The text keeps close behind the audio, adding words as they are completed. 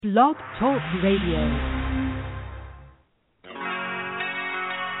Blog Talk Radio.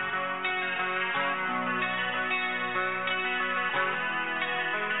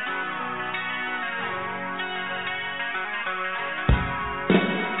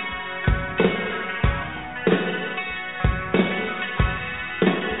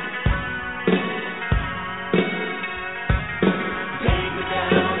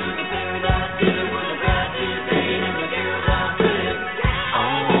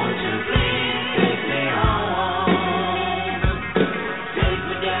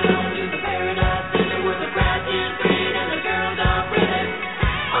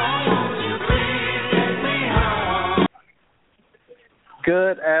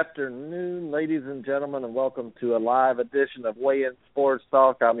 Good afternoon, ladies and gentlemen, and welcome to a live edition of Weigh In Sports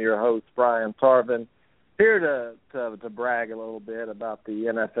Talk. I'm your host, Brian Tarvin, here to brag a little bit about the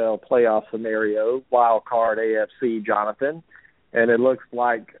NFL playoff scenario, wild card AFC, Jonathan. And it looks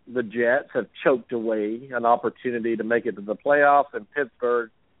like the Jets have choked away an opportunity to make it to the playoffs, and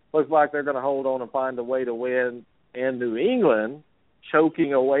Pittsburgh looks like they're going to hold on and find a way to win. And New England,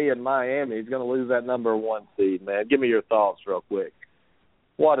 choking away in Miami, is going to lose that number one seed, man. Give me your thoughts real quick.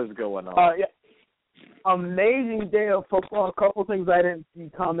 What is going on? Yeah. Amazing day of football. A couple things I didn't see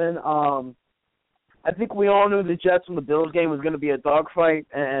coming. I think we all knew the Jets and the Bills game was going to be a dogfight,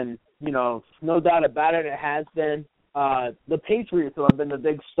 and, you know, no doubt about it, it has been. The Patriots have been the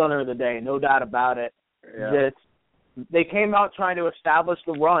big stunner of the day, no doubt about it. Yeah. They came out trying to establish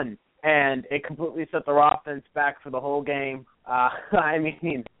the run, and it completely set their offense back for the whole game. I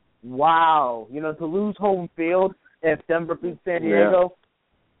mean, wow. You know, to lose home field if Denver beats San Diego,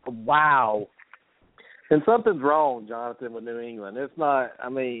 wow. And something's wrong, Jonathan, with New England. It's not, I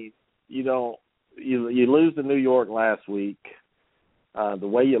mean, you lose to New York last week. The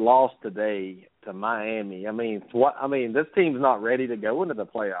way you lost today to Miami, this team's not ready to go into the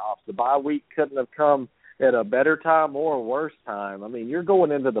playoffs. The bye week couldn't have come at a better time or a worse time. I mean, you're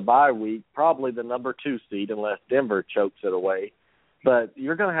going into the bye week, probably the number 2 seed unless Denver chokes it away. But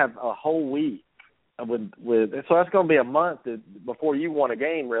you're going to have a whole week so that's going to be a month before you won a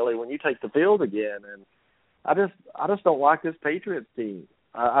game, really, when you take the field again. And I just don't like this Patriots team.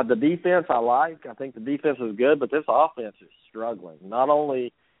 The defense I like. I think the defense is good, but this offense is struggling. Not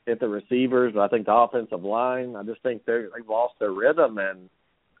only at the receivers, but I think the offensive line. I just think they've lost their rhythm, and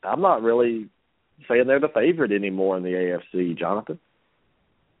I'm not really saying they're the favorite anymore in the AFC, Jonathan.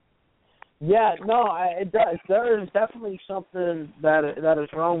 Yeah, no, it does. There is definitely something that is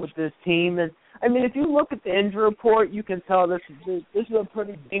wrong with this team. And, I mean, if you look at the injury report, you can tell this is a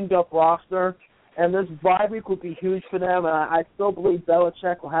pretty dinged-up roster, and this bye week will be huge for them, and I still believe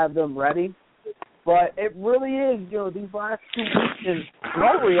Belichick will have them ready. But it really is, you know, these last 2 weeks, in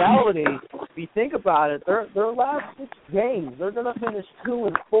no reality, if you think about it, their last 6 games, they're going to finish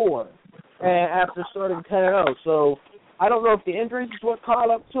 2-4 after starting 10-0. So I don't know if the injuries is what caught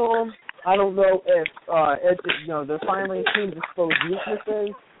up to them. I don't know if they're finally seeing exposed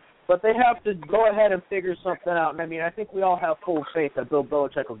weaknesses, but they have to go ahead and figure something out. And I mean, I think we all have full faith that Bill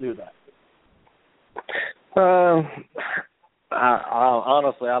Belichick will do that.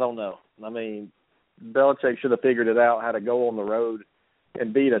 Honestly, I don't know. I mean, Belichick should have figured it out how to go on the road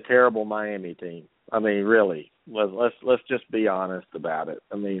and beat a terrible Miami team. I mean, really, let's just be honest about it.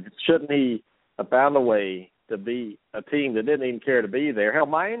 I mean, shouldn't he have found a way to beat a team that didn't even care to be there? Hell,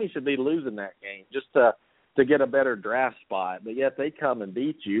 Miami should be losing that game just to get a better draft spot, but yet they come and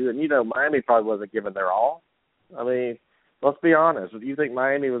beat you. And, you know, Miami probably wasn't giving their all. I mean, let's be honest. Do you think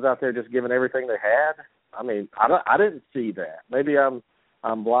Miami was out there just giving everything they had? I mean, I didn't see that. Maybe I'm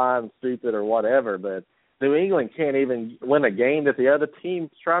blind, stupid, or whatever, but New England can't even win a game that the other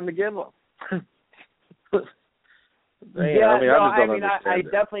team's trying to give them. I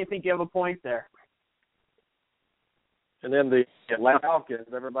definitely think you have a point there. And then the Atlanta Falcons,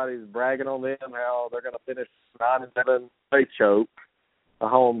 everybody's bragging on them how they're going to finish 9-7. They choke a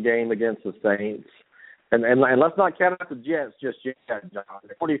home game against the Saints. And let's not count out the Jets just yet, John.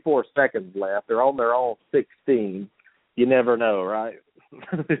 44 seconds left. They're on their own 16. You never know, right?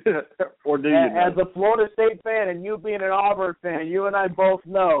 Or do you know? As a Florida State fan and you being an Auburn fan, you and I both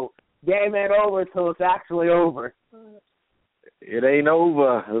know game ain't over until it's actually over. It ain't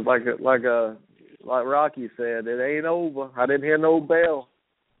over. It's like Rocky said, it ain't over. I didn't hear no bell.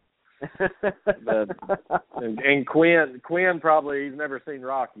 and Quinn probably, he's never seen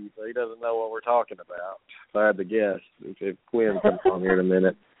Rocky, so he doesn't know what we're talking about. If I had to guess, if Quinn comes on here in a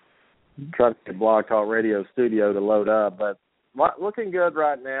minute. Try to get Blog Talk Radio studio to load up. But looking good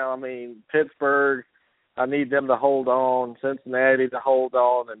right now. I mean, Pittsburgh, I need them to hold on. Cincinnati to hold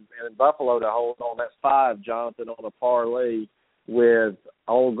on, and Buffalo to hold on. That's 5, Jonathan, on a parlay with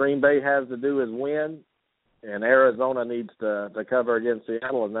all Green Bay has to do is win, and Arizona needs to cover against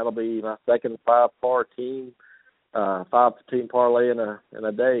Seattle, and that'll be my second 5-team parlay in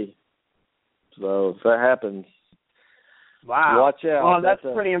a day. So if that happens, wow, watch out. Well, that's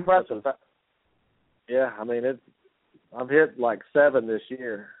pretty impressive. Yeah, I mean I've hit like 7 this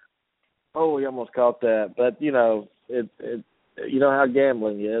year. Oh, we almost caught that, but you know it you know how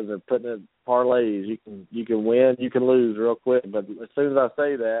gambling is. They're putting it parlays. You can win, you can lose real quick. But as soon as I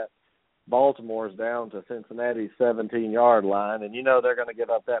say that, Baltimore's down to Cincinnati's 17-yard line, and you know they're going to give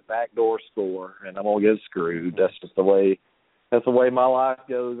up that backdoor score, and I'm going to get screwed. That's just the way. That's the way my life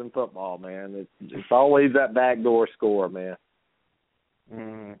goes in football, man. It's always that backdoor score, man.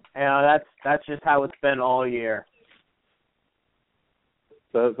 Yeah, that's just how it's been all year.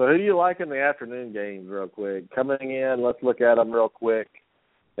 So who do you like in the afternoon games real quick? Coming in, let's look at them real quick,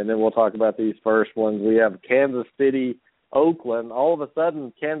 and then we'll talk about these first ones. We have Kansas City, Oakland. All of a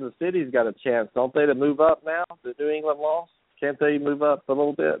sudden, Kansas City's got a chance, don't they, to move up now? The New England lost? Can't they move up a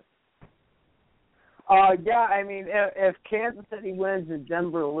little bit? Yeah, I mean, if Kansas City wins and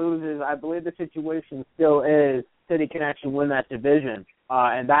Denver loses, I believe the situation still is City can actually win that division,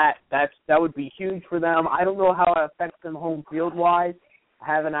 and that would be huge for them. I don't know how it affects them home field wise.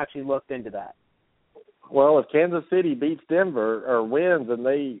 I haven't actually looked into that. Well, if Kansas City beats Denver or wins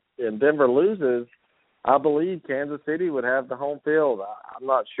and Denver loses, I believe Kansas City would have the home field. I'm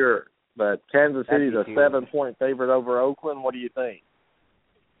not sure, but Kansas City's a 7-point favorite over Oakland. What do you think?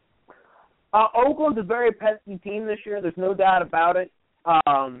 Oakland's a very pesky team this year. There's no doubt about it.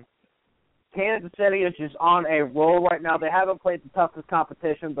 Kansas City is just on a roll right now. They haven't played the toughest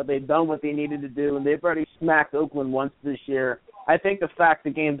competition, but they've done what they needed to do, and they've already smacked Oakland once this year. I think the fact the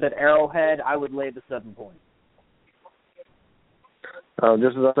game's at Arrowhead, I would lay the 7 points.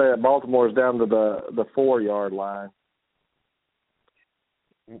 Just as I said, Baltimore's down to the 4-yard line.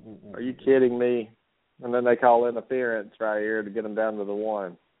 Are you kidding me? And then they call interference right here to get them down to the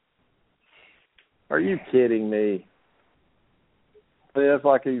 1. Are you kidding me? It's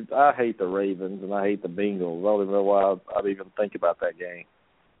like I hate the Ravens and I hate the Bengals. I don't even know why I'd even think about that game.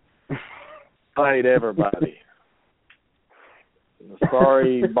 I hate everybody.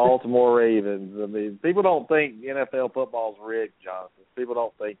 Sorry, Baltimore Ravens. I mean, people don't think NFL football's rigged, Jonathan. People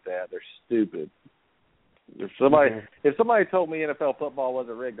don't think that. They're stupid. If somebody told me NFL football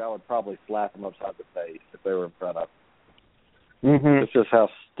wasn't rigged, I would probably slap them upside the face if they were in front of them. It's just how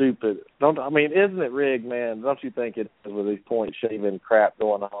stupid. Isn't it rigged, man? Don't you think it is with these point shaving crap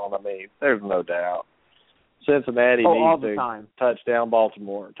going on? I mean, there's no doubt. Cincinnati needs to touchdown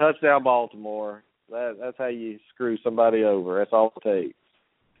Baltimore. Touchdown Baltimore. That's how you screw somebody over. That's all it takes.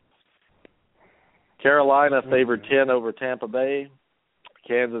 Carolina favored 10 over Tampa Bay.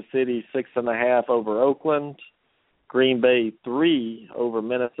 Kansas City 6.5 over Oakland. Green Bay 3 over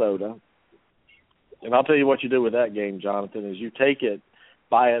Minnesota. And I'll tell you what you do with that game, Jonathan, is you take it,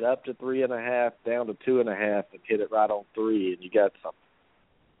 buy it up to 3.5, down to 2.5, and hit it right on 3, and you got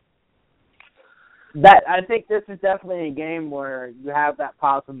something. I think this is definitely a game where you have that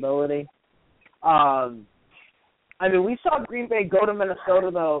possibility. We saw Green Bay go to Minnesota,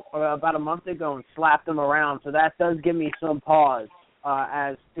 though, about a month ago and slap them around, so that does give me some pause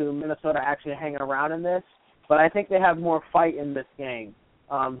as to Minnesota actually hanging around in this. But I think they have more fight in this game.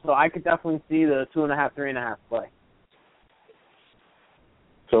 So I could definitely see the 2.5, 3.5 play.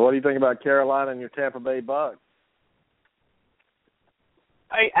 So what do you think about Carolina and your Tampa Bay Bucks?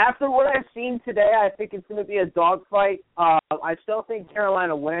 After what I've seen today, I think it's going to be a dogfight. I still think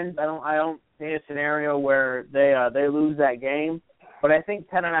Carolina wins. I don't see a scenario where they lose that game. But I think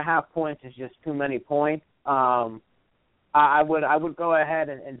 10.5 points is just too many points. I would go ahead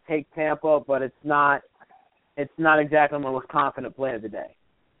and take Tampa, but it's not exactly my most confident play of the day.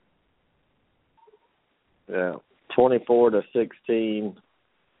 Yeah, 24-16,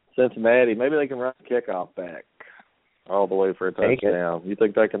 Cincinnati. Maybe they can run the kickoff back all the way for a touchdown. You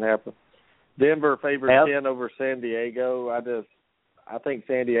think that can happen? Denver favored 10 over San Diego. I think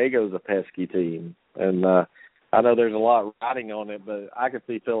San Diego's a pesky team, and I know there's a lot riding on it, but I could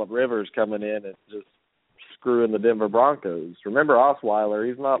see Phillip Rivers coming in and just screwing the Denver Broncos. Remember Osweiler?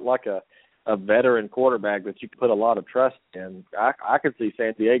 He's not like a veteran quarterback that you can put a lot of trust in. I could see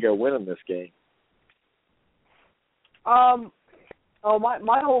San Diego winning this game. My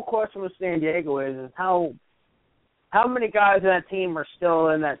whole question with San Diego is how many guys in that team are still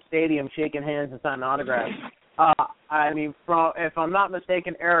in that stadium shaking hands and signing autographs? If I'm not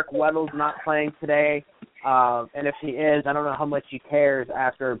mistaken, Eric Weddle's not playing today, and if he is, I don't know how much he cares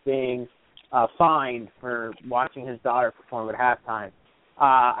after being fined for watching his daughter perform at halftime.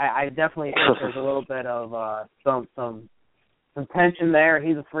 I definitely think there's a little bit of some some tension there.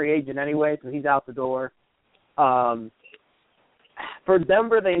 He's a free agent anyway, so he's out the door. For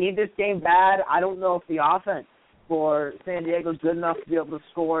Denver, they need this game bad. I don't know if the offense for San Diego is good enough to be able to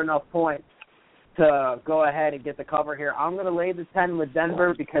score enough points to go ahead and get the cover here. I'm going to lay the 10 with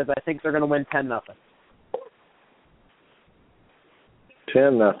Denver because I think they're going to win 10-0.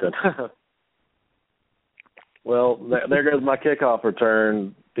 10-0. Well, there goes my kickoff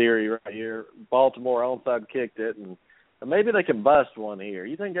return theory right here. Baltimore onside kicked it, and maybe they can bust one here.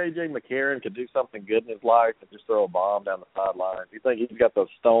 You think A.J. McCarron could do something good in his life and just throw a bomb down the sideline? You think he's got those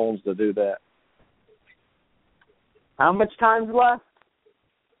stones to do that? How much time's left?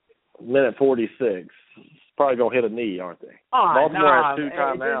 Minute 46. Probably going to hit a knee, aren't they? Oh, Baltimore has 2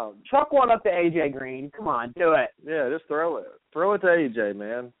 timeouts. Chuck one up to A.J. Green. Come on, do it. Yeah, just throw it. Throw it to A.J.,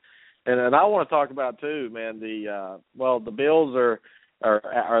 man. And I want to talk about, too, man, the Bills are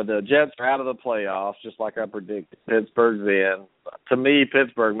the Jets are out of the playoffs, just like I predicted. Pittsburgh's in. To me,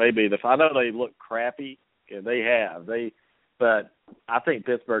 Pittsburgh may be I know they look crappy. Yeah, they have. But I think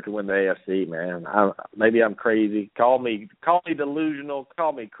Pittsburgh can win the AFC, man. Maybe I'm crazy. Call me delusional.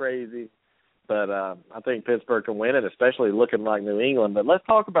 Call me crazy. But I think Pittsburgh can win it, especially looking like New England. But let's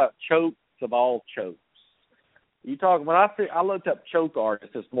talk about chokes of all chokes. When I looked up choke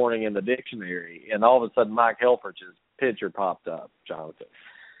artists this morning in the dictionary, and all of a sudden Mike Helfrich's picture popped up, Jonathan.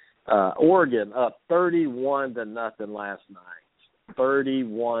 Oregon up 31-0 last night.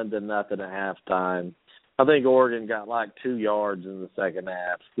 31-0 at halftime. I think Oregon got like 2 yards in the second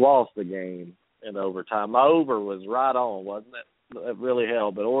half. Lost the game in overtime. My over was right on, wasn't it? It really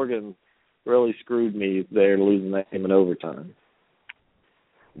held, but Oregon really screwed me there losing that game in overtime.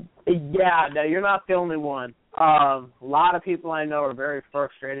 Yeah, no, you're not the only one. A lot of people I know are very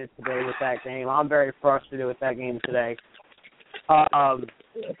frustrated today with that game. I'm very frustrated with that game today. I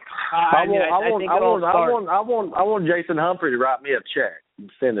want Jason Humphrey to write me a check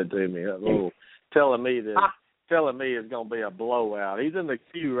and send it to me. Telling me it's going to be a blowout. He's in the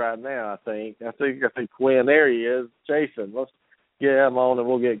queue right now, I think. I think Quinn, there he is. Jason, let's get him on and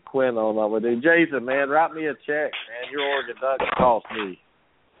we'll get Quinn on over there. Jason, man, write me a check, man. Your Oregon Ducks cost me.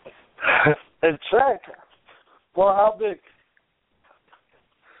 A check? Well, how big?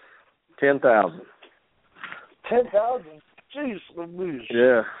 10,000. 10,000? Jeez Louise.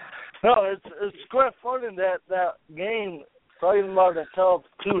 Yeah. No, it's quite funny that game, talking about the top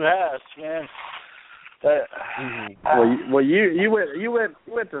 2 halves, man. You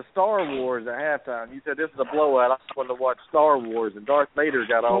went to Star Wars at halftime. You said this is a blowout. I just wanted to watch Star Wars, and Darth Vader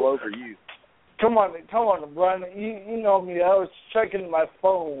got all over you. Come on, Brian. You know me. I was checking my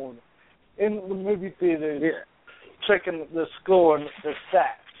phone in the movie theater, checking the score and the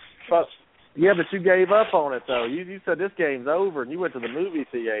stats. Trust me. Yeah, but you gave up on it, though. You said this game's over, and you went to the movie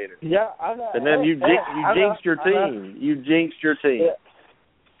theater. Yeah, I know. And then you jinxed your team. You jinxed your team. Yeah.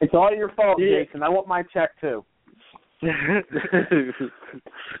 It's all your fault, Jason. I want my check, too.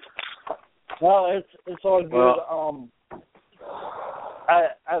 Well, it's all good. Well,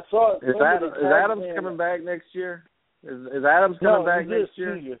 I saw it. Is Adams coming back next year? Is Adams coming back next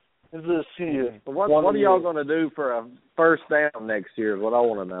year? It's this year. What are y'all going to do for a first down next year is what I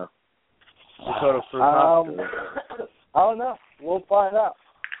want to know. I don't know. We'll find out.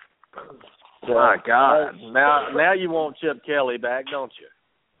 My God. Now you want Chip Kelly back, don't you?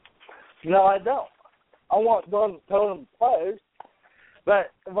 No, I don't. I want Don Totem fired.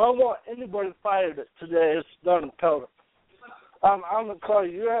 But if I want anybody fired today, it's Don Totem. I'm going to call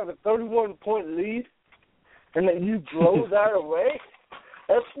you. You have a 31-point lead, and then you blow that away.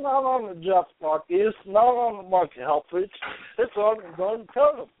 That's not on the Jeff Markey. It's not on the Mark Helfrich. It's on Don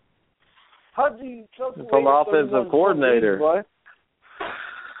Totem. How do you choke away from the offensive coordinator? Lead,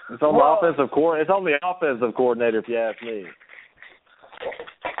 it's on the offensive coordinator. It's on the offensive coordinator, if you ask me.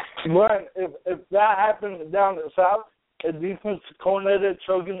 Right. If that happens down the south, a defensive coordinator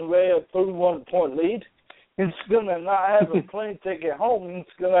choking away a 31-point lead, he's gonna not have a plane ticket home.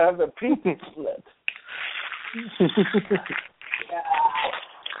 He's gonna have a pizza split.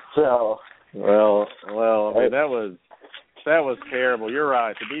 So. Well. I mean, that was terrible. You're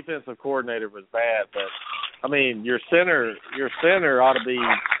right. The defensive coordinator was bad, but I mean, your center ought to be.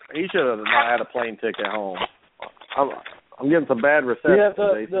 He should have not had a plane ticket home. I'm getting some bad reception. Yeah,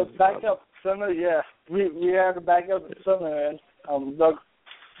 the backup center. Yeah, we had a backup center, and Doug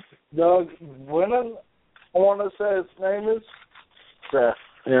Winnan, I want to say his name is. Yeah.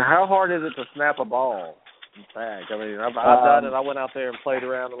 How hard is it to snap a ball? In fact, I mean, I've done it. I went out there and played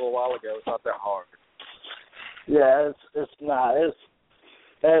around a little while ago. It's not that hard. Yeah, it's not. It's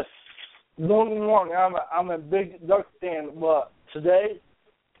don't get me wrong. I'm a big Duck fan, but today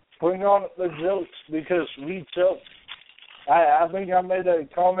bring on the jokes because we choked. I think I made a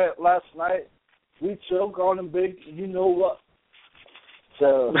comment last night. We choke on them big, you know what?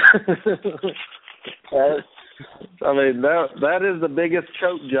 So, I mean, that is the biggest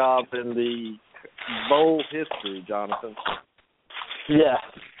choke job in the bowl history, Jonathan. Yeah.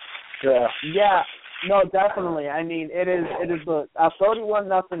 No, definitely. I mean, it is a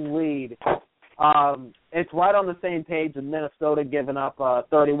 31-0 lead. It's right on the same page with Minnesota giving up a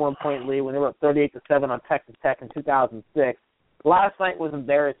 31-point lead when they were up 38-7 on Texas Tech in 2006. Last night was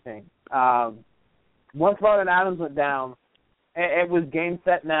embarrassing. Once Vernon Adams went down, it was game,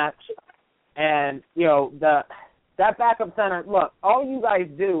 set, match. And, you know, that backup center, look, all you guys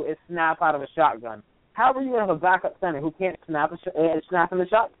do is snap out of a shotgun. How are you going to have a backup center who can't snap in the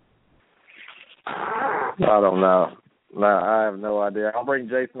shotgun? I don't know. No, I have no idea. I'll bring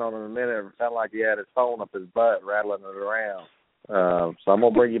Jason on in a minute. It sounded like he had his phone up his butt, rattling it around. So I'm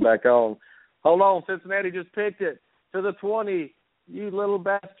going to bring you back on. Hold on. Cincinnati just picked it to the 20. You little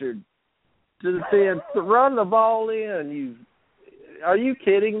bastard. To the 10. Run the ball in. Are you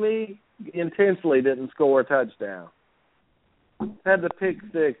kidding me? Intensely didn't score a touchdown. Had the pick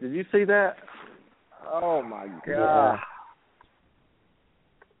six. Did you see that? Oh, my God. Yeah.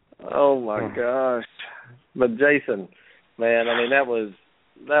 Oh, my gosh. But, Jason, man, I mean, that was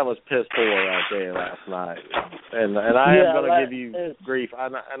piss poor right there last night. And I am going to give you grief.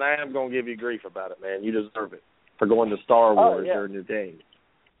 And I am going to give you grief about it, man. You deserve it for going to Star Wars during your game.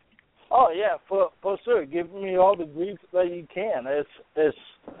 Oh, yeah, for sure. Give me all the grief that you can. It's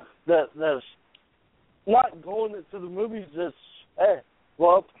that's not going to the movies. Just, hey,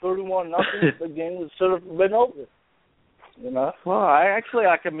 well, up 31-0, the game should have been over. You know? Well, I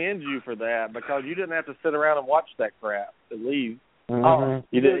commend you for that because you didn't have to sit around and watch that crap to leave. Mm-hmm.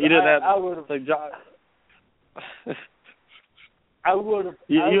 You didn't have. I would have. I would have.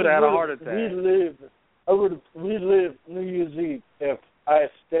 You would have had a heart attack. I would have relived New Year's Eve if I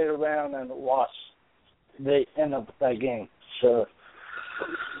stayed around and watched the end of that game. So,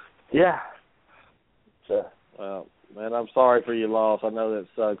 yeah. So. Well, man, I'm sorry for your loss. I know that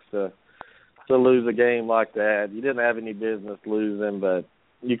sucks to lose a game like that. You didn't have any business losing, but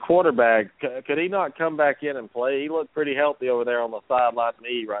your quarterback, could he not come back in and play? He looked pretty healthy over there on the sideline to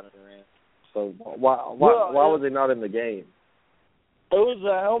me running around. So why was he not in the game? It was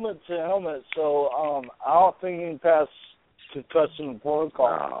a helmet-to-helmet, so I don't think he can pass concussion protocol.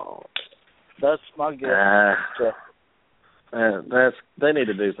 Oh. That's my guess. They need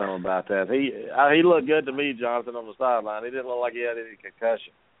to do something about that. He looked good to me, Jonathan, on the sideline. He didn't look like he had any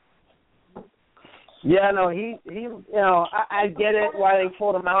concussion. Yeah, no, he you know, I get it why they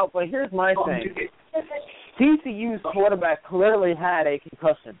pulled him out, but here's my thing. TCU's quarterback clearly had a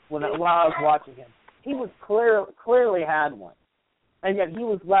concussion while I was watching him. He was clearly had one, and yet he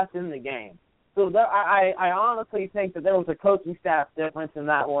was left in the game. So I honestly think that there was a coaching staff difference in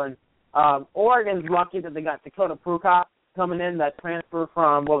that one. Oregon's lucky that they got Dakota Prukop coming in, that transfer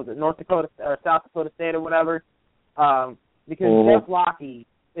from, North Dakota or South Dakota State or whatever, because Jeff Locke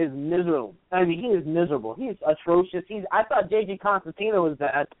is miserable. I mean, he is miserable. He's atrocious. I thought J.J. Constantino was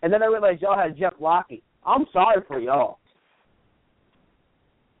bad, and then I realized y'all had Jeff Locke. I'm sorry for y'all.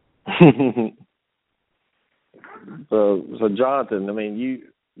 So Jonathan, I mean, you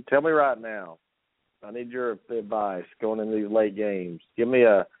tell me right now. I need your advice going into these late games. Give me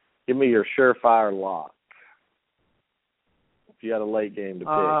your surefire lock. If you had a late game to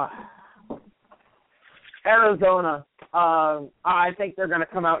pick. Arizona. I think they're going to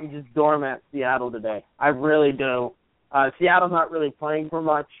come out and just doormat Seattle today. I really do. Seattle's not really playing for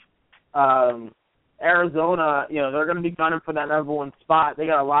much. Arizona, you know, they're going to be gunning for that number one spot. They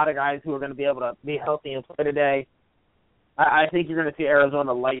got a lot of guys who are going to be able to be healthy and play today. I think you're going to see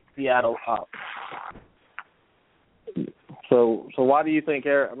Arizona light Seattle up. So why do you think?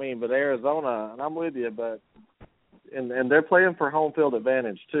 But Arizona, and I'm with you, but and they're playing for home field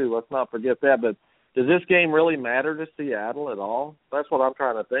advantage too. Let's not forget that. But does this game really matter to Seattle at all? That's what I'm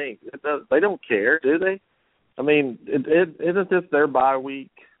trying to think. They don't care, do they? I mean, isn't this their bye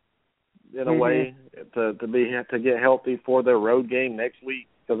week in a way to get healthy for their road game next week?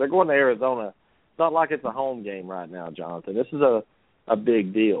 Because they're going to Arizona. It's not like it's a home game right now, Jonathan. This is a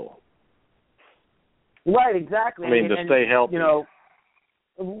big deal. Right, exactly. I mean, to stay healthy. You know,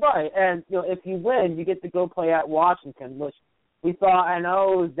 right, and you know, if you win, you get to go play at Washington, which we saw. I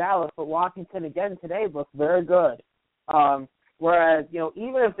know it was Dallas, but Washington again today looks very good. Whereas, you know,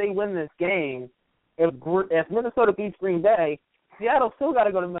 even if they win this game, if Minnesota beats Green Bay, Seattle still got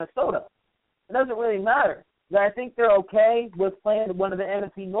to go to Minnesota. It doesn't really matter. I think they're okay with playing one of the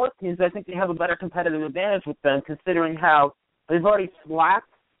NFC North teams. I think they have a better competitive advantage with them, considering how they've already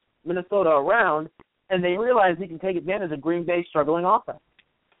slapped Minnesota around, and they realize they can take advantage of Green Bay's struggling offense.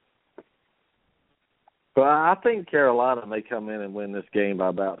 But I think Carolina may come in and win this game by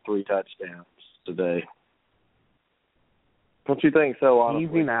about 3 touchdowns today. Don't you think so, honestly?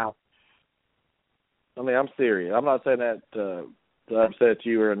 Easy now. I mean, I'm serious. I'm not saying that to upset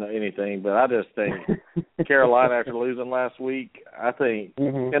you or anything, but I just think Carolina, after losing last week, I think,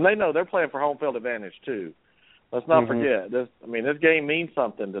 and they know they're playing for home field advantage too. Let's not forget this. I mean, this game means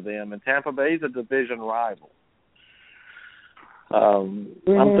something to them, and Tampa Bay's a division rival. I'm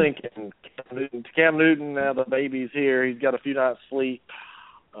thinking Cam Newton. Now the baby's here. He's got a few nights sleep.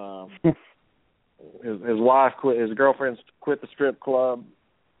 His wife quit. His girlfriend's quit the strip club.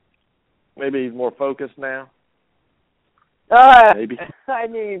 Maybe he's more focused now. Maybe. I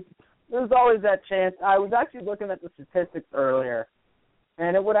mean, there's always that chance. I was actually looking at the statistics earlier,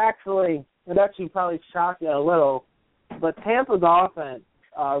 and it would actually probably shock you a little, but Tampa's offense,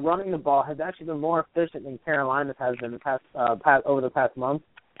 running the ball, has actually been more efficient than Carolina's has been over the past month.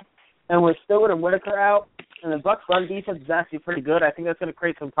 And with Stewart and Whitaker out, and the Bucs' run defense is actually pretty good, I think that's going to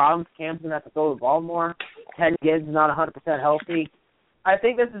create some problems. Cam's going to have to throw the ball more. Ted Gibbs is not 100% healthy. I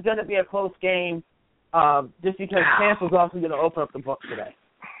think this is going to be a close game, just because Tampa's also going to open up the books today.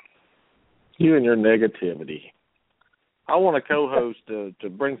 You and your negativity. I want a co-host to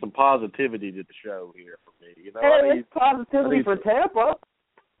bring some positivity to the show here for me. You know, it's positivity for Tampa.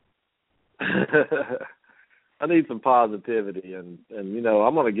 I need some positivity, and you know,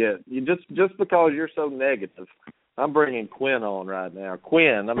 I'm going to get you just because you're so negative. I'm bringing Quinn on right now.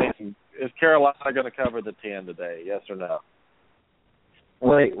 Quinn, I mean, is Carolina going to cover the 10 today? Yes or no?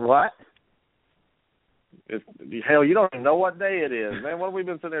 Wait, what? Hell, you don't even know what day it is, man. What have we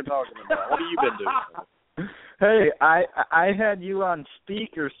been sitting there talking about? What have you been doing? Hey, I had you on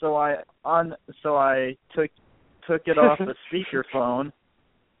speaker, so I took it off the speakerphone,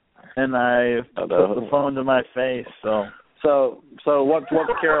 and I put the phone to my face. So what's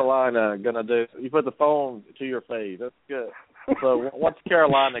Carolina gonna do? You put the phone to your face. That's good. So what's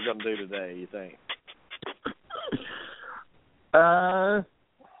Carolina gonna do today? You think?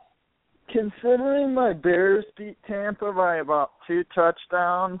 Considering my Bears beat Tampa by about 2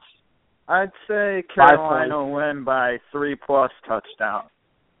 touchdowns, I'd say Carolina will win by 3+ touchdowns.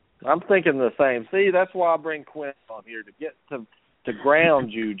 I'm thinking the same. See, that's why I bring Quinn on here, to get to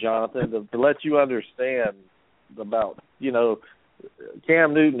ground you, Jonathan, to let you understand about, you know,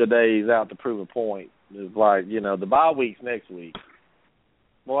 Cam Newton today is out to prove a point. It's like, you know, the bye week's next week.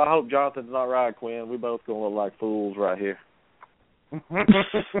 Well, I hope Jonathan's not right, Quinn. We both gonna look like fools right here.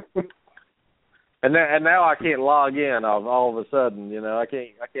 And now I can't log in all of a sudden, you know. I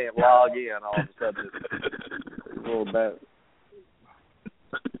can't log in all of a sudden. It's a little bit.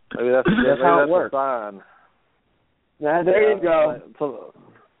 Maybe that's how it works. A sign. Yeah, there you go.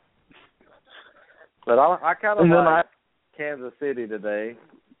 But I kind of like Kansas City today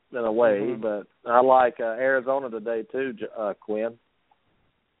in a way, but I like Arizona today too, Quinn.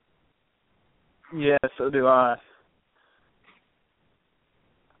 Yeah, so do I.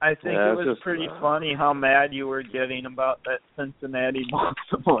 I think it was pretty funny how mad you were getting about that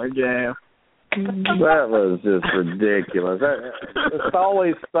Cincinnati-Baltimore game. That was just ridiculous. It's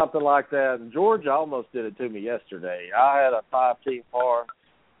always something like that. And Georgia almost did it to me yesterday. I had a 5-team par,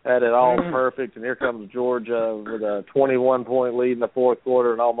 had it all perfect, and here comes Georgia with a 21-point lead in the fourth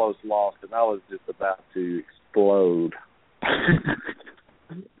quarter and almost lost it. And I was just about to explode.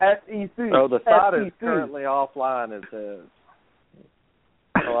 SEC. So the site is currently offline, it says.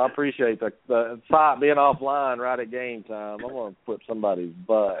 Oh, I appreciate the site being offline right at game time. I'm going to whip somebody's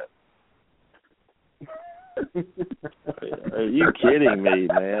butt. Are you kidding me,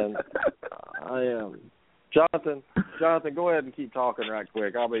 man? I am. Jonathan, go ahead and keep talking right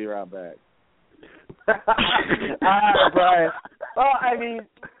quick. I'll be right back. Brian. Well, I mean,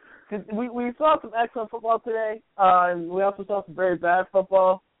 we saw some excellent football today, and we also saw some very bad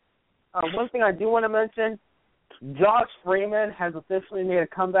football. One thing I do want to mention, Josh Freeman has officially made a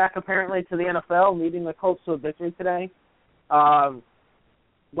comeback, apparently, to the NFL, leading the Colts to a victory today.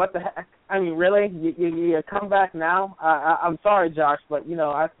 What the heck? I mean, really? You come back now? I'm sorry, Josh, but, you know,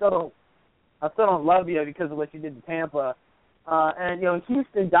 I still don't love you because of what you did to Tampa. And, you know,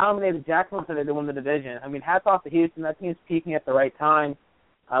 Houston dominated Jacksonville today to win the division. I mean, hats off to Houston. That team's peaking at the right time.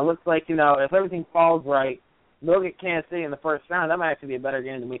 Looks like, you know, if everything falls right, they'll get Kansas City in the first round. That might actually be a better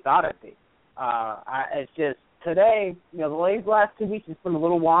game than we thought it'd be. It's just, today, you know, the last 2 weeks has been a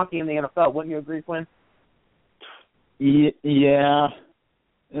little wonky in the NFL. Wouldn't you agree, Quinn? Yeah.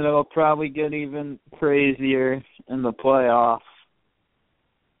 It'll probably get even crazier in the playoffs.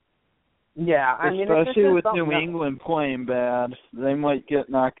 Yeah, I mean, especially with New England playing bad, they might get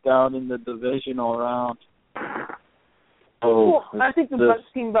knocked out in the divisional round. Well, I think the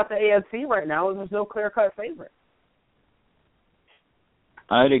best team about the AFC right now is there's no clear-cut favorite.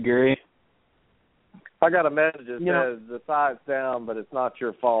 I'd agree. I got a message that says the side's down, but it's not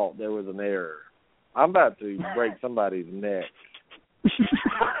your fault. There was an error. I'm about to break somebody's neck.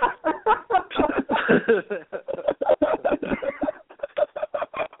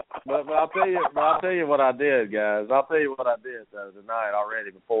 But I'll tell you what I did, guys. I'll tell you what I did tonight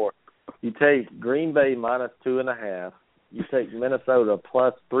already. Before you take Green Bay -2.5, you take Minnesota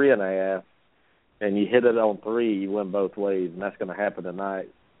 +3.5, and you hit it on 3. You win both ways, and that's going to happen tonight.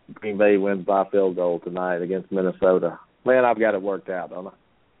 Green Bay wins by field goal tonight against Minnesota. Man, I've got it worked out, don't I?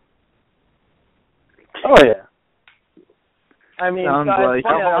 Oh yeah. I mean, Sounds guys, like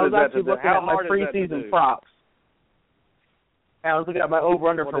funny, I was actually looking at my preseason props. And I was looking at my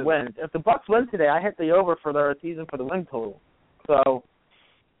over/under for wins. If the Bucs win today, I hit the over for their season for the win total. So,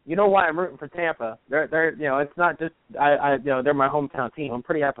 you know why I'm rooting for Tampa. They're it's not just they're my hometown team. I'm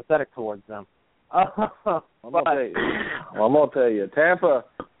pretty apathetic towards them. I'm gonna tell you, Tampa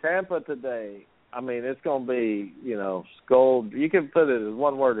today. I mean, it's gonna be skull. You can put it as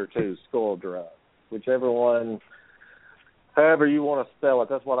one word or two, skull drug, whichever one. However you want to spell it,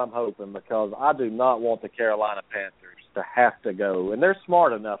 that's what I'm hoping, because I do not want the Carolina Panthers to have to go, and they're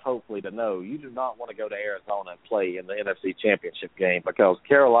smart enough, hopefully, to know you do not want to go to Arizona and play in the NFC Championship game, because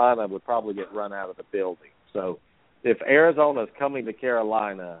Carolina would probably get run out of the building. So if Arizona is coming to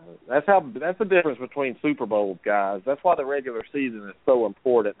Carolina, that's the difference between Super Bowls, guys. That's why the regular season is so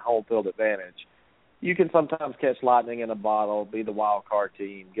important, home field advantage. You can sometimes catch lightning in a bottle, be the wild card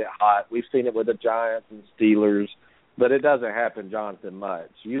team, get hot. We've seen it with the Giants and Steelers. But it doesn't happen, Jonathan, much.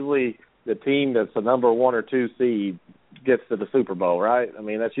 Usually the team that's the number 1 or 2 seed gets to the Super Bowl, right? I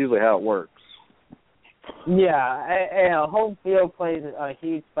mean, that's usually how it works. Yeah, home field plays a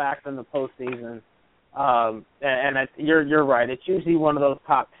huge factor in the postseason. You're right. It's usually one of those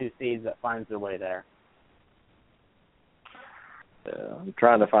top 2 seeds that finds their way there. Yeah, I'm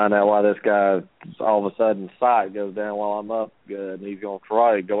trying to find out why this guy, all of a sudden, sight goes down while I'm up good, and he's going to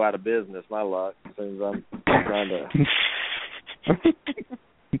probably go out of business, my luck, as soon as I'm trying to.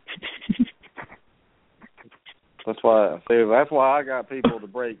 That's why I got people to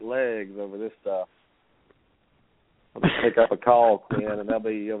break legs over this stuff. I'll just pick up a call, Quinn, and they'll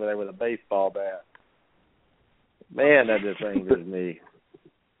be over there with a baseball bat. Man, that just angers me.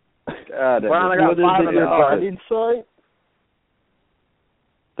 God, what is it, your binding site?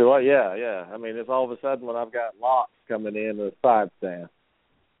 Do I? Yeah. I mean, it's all of a sudden when I've got locks coming in the side stand.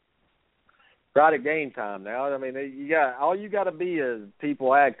 Right at game time now. I mean, all you got to be is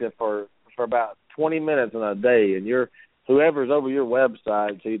people active for about 20 minutes in a day, and whoever's over your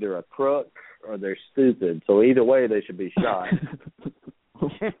website's either a crook or they're stupid. So either way, they should be shot.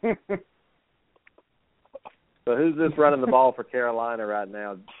 So who's this running the ball for Carolina right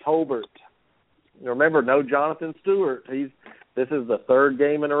now? Tolbert. Remember, no Jonathan Stewart. This is the 3rd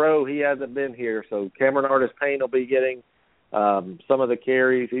game in a row he hasn't been here. So Cameron Artis-Payne will be getting some of the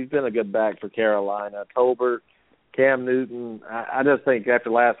carries. He's been a good back for Carolina. Tolbert, Cam Newton. I just think after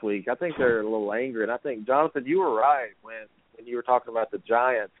last week, I think they're a little angry. And I think, Jonathan, you were right when you were talking about the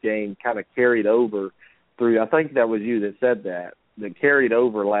Giants game kind of carried over through. I think that was you that said that carried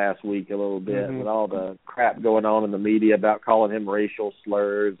over last week a little bit with all the crap going on in the media about calling him racial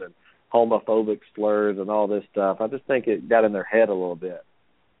slurs and homophobic slurs and all this stuff. I just think it got in their head a little bit.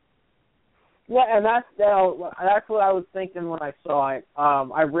 Yeah, and that's what I was thinking when I saw it.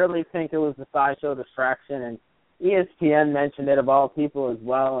 I really think it was the sideshow distraction, and ESPN mentioned it of all people as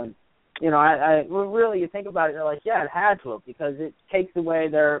well. And I really, you think about it, you're like, yeah, it had to have, because it takes away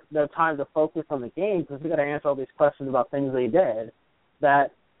their time to focus on the game, because we got to answer all these questions about things they did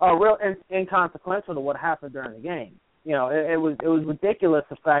that are real inconsequential to what happened during the game. It was ridiculous,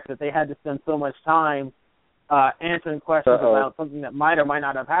 the fact that they had to spend so much time answering questions about something that might or might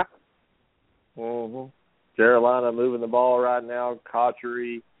not have happened. Mm-hmm. Carolina moving the ball right now.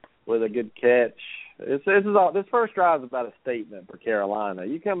 Cotchery with a good catch. This first drive is about a statement for Carolina.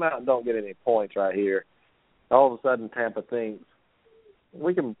 You come out and don't get any points right here, all of a sudden Tampa thinks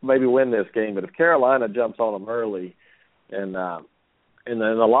we can maybe win this game. But if Carolina jumps on them early, and then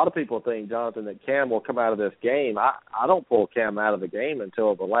a lot of people think, Jonathan, that Cam will come out of this game. I don't pull Cam out of the game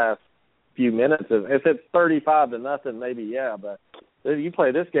until the last few minutes. If it's 35-0, maybe yeah. But you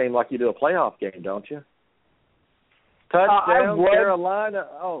play this game like you do a playoff game, don't you? Touchdown, Carolina.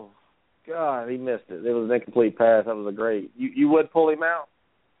 Oh, God, he missed it. It was an incomplete pass. That was a great. You would pull him out?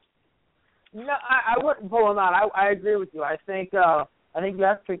 No, I wouldn't pull him out. I agree with you. I think I think you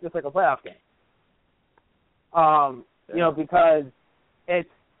have to treat this like a playoff game. You know, because it's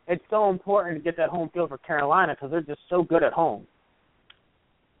so important to get that home field for Carolina because they're just so good at home.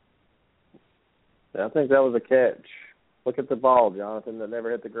 I think that was a catch. Look at the ball, Jonathan, that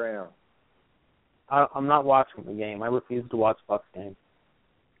never hit the ground. I'm not watching the game. I refuse to watch Bucs game.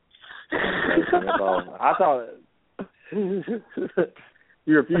 I thought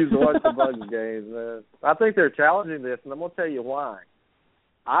you refuse to watch the Bucs games, man. I think they're challenging this, and I'm going to tell you why.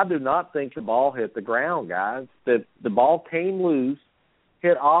 I do not think the ball hit the ground, guys. That the ball came loose,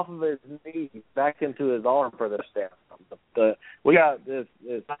 hit off of his knee, back into his arm for the step. We got this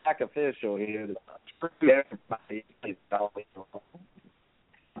back official here.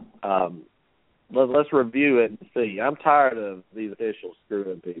 Let's review it and see. I'm tired of these officials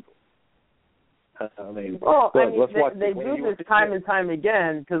screwing people. They do this time and time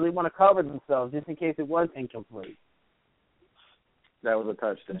again because they want to cover themselves just in case it was incomplete. That was a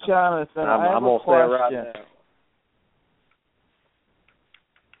touchdown. Jonathan, I'm going to say it right now.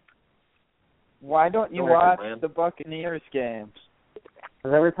 Why don't you watch the Buccaneers games?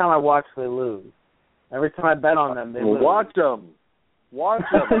 Because every time I watch, they lose. Every time I bet on them, they lose. Watch them. Watch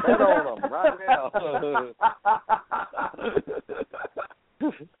them. Bet on them right now.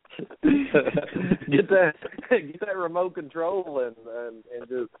 Get that remote control and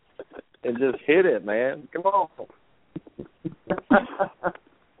just hit it, man. Come on.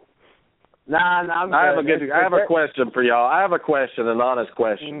 I have a question for y'all. I have a question, an honest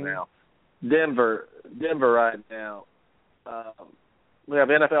question now. Denver right now. We have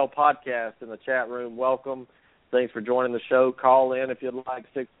NFL Podcast in the chat room. Welcome. Thanks for joining the show. Call in if you'd like,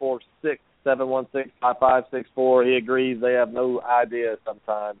 646-716-5564. He agrees they have no idea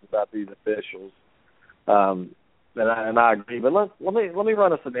sometimes about these officials. And I agree. But let me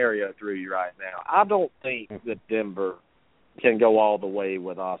run a scenario through you right now. I don't think that Denver can go all the way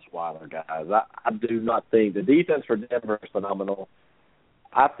with Osweiler, guys. I do not think. The defense for Denver is phenomenal.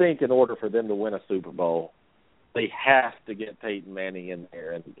 I think in order for them to win a Super Bowl, they have to get Peyton Manning in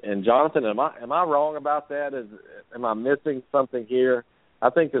there. And Jonathan, am I wrong about that? Am I missing something here? I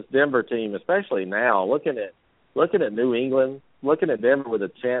think this Denver team, especially now, looking at New England, looking at Denver with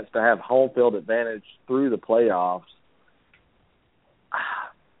a chance to have home field advantage through the playoffs.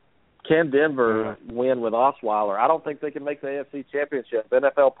 Can Denver win with Osweiler? I don't think they can make the AFC Championship.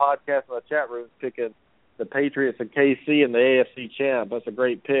 NFL Podcast in the chat room picking the Patriots and KC and the AFC champ. That's a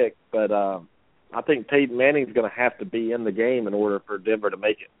great pick, but I think Peyton Manning's going to have to be in the game in order for Denver to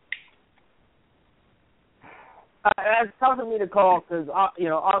make it. It's tough for me to call because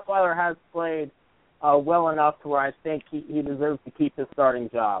Osweiler has played well enough to where I think he deserves to keep his starting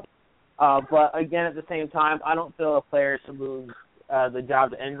job. But again, at the same time, I don't feel a player should lose the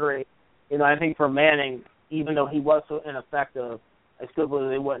job to injury. I think for Manning, even though he was so ineffective, I still believe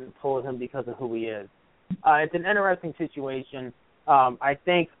they wouldn't pull him because of who he is. It's an interesting situation. I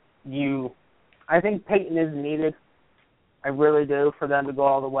think Peyton is needed. I really do, for them to go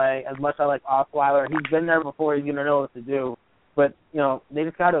all the way. As much as I like Osweiler, he's been there before. He's going to know what to do. But, they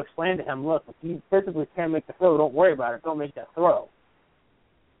just got to explain to him, look, if you physically can't make the throw, don't worry about it. Don't make that throw.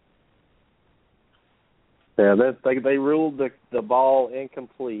 Yeah, they ruled the ball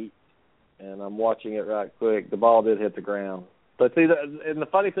incomplete, and I'm watching it right quick. The ball did hit the ground. But see, and the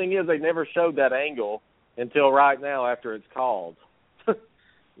funny thing is they never showed that angle until right now after it's called.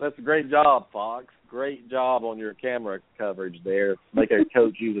 That's a great job, Fox. Great job on your camera coverage there. Make a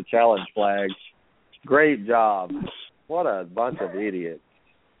coach use a challenge flag. Great job. What a bunch of idiots.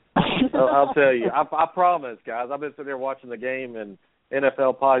 I'll tell you. I promise, guys. I've been sitting there watching the game, and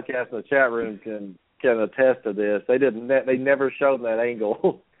NFL Podcast in the chat room can attest to this. They never showed that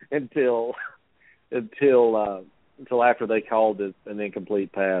angle until after they called it an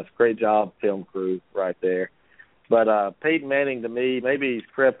incomplete pass. Great job, film crew, right there. But Peyton Manning, to me, maybe he's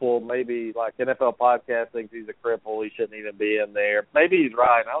crippled. Maybe, like NFL Podcast thinks he's a cripple. He shouldn't even be in there. Maybe he's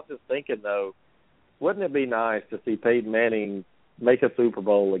right. I was just thinking, though, wouldn't it be nice to see Peyton Manning make a Super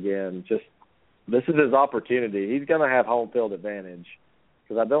Bowl again? This is his opportunity. He's going to have home field advantage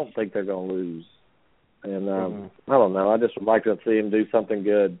because I don't think they're going to lose. And I don't know. I just would like to see him do something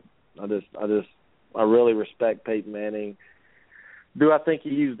good. I really respect Peyton Manning. Do I think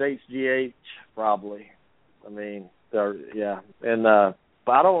he used HGH? Probably. I mean, yeah. And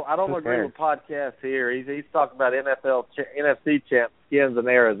but I don't agree with podcasts here. He's talking about NFC champ Skins in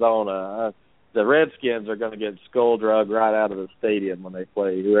Arizona. The Redskins are going to get skull-drugged right out of the stadium when they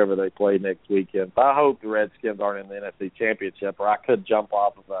play whoever they play next weekend. So I hope the Redskins aren't in the NFC Championship, or I could jump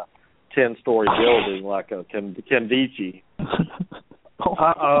off of a 10-story building like a Kendichi.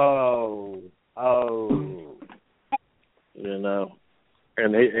 Oh.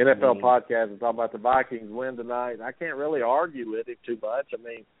 And the NFL podcast is talking about the Vikings win tonight. I can't really argue with it too much. I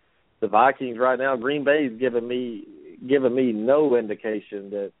mean, the Vikings right now, Green Bay's giving me no indication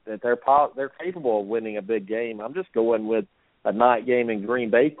that they're capable of winning a big game. I'm just going with a night game in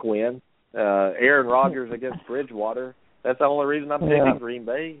Green Bay, Quinn. Aaron Rodgers against Bridgewater. That's the only reason I'm picking Green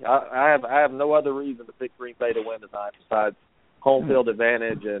Bay. I have no other reason to pick Green Bay to win tonight besides home field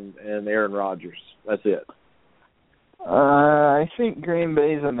advantage and Aaron Rodgers. That's it. I think Green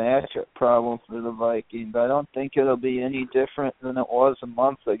Bay's a matchup problem for the Vikings. I don't think it'll be any different than it was a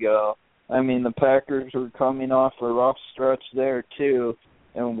month ago. I mean, the Packers were coming off a rough stretch there, too,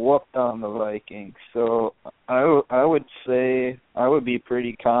 and whooped on the Vikings. So I would say I would be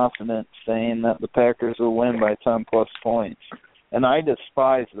pretty confident saying that the Packers will win by 10-plus points. And I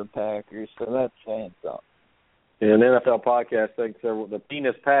despise the Packers, so that's saying something. And the NFL podcast thinks they're the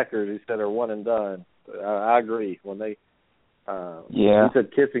penis Packers, he said, are one and done. I agree. When they he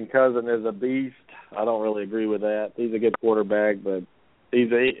said kissing cousin is a beast. I don't really agree with that. He's a good quarterback, but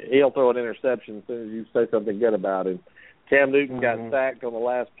he'll throw an interception as soon as you say something good about him. Cam Newton got sacked on the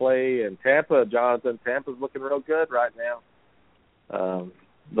last play, and Tampa's looking real good right now.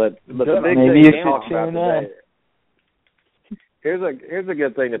 But the big thing to talk about today. Here's a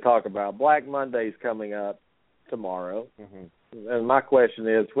good thing to talk about. Black Monday's coming up tomorrow, and my question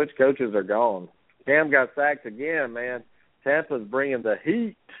is, which coaches are gone? Cam got sacked again, man. Tampa's bringing the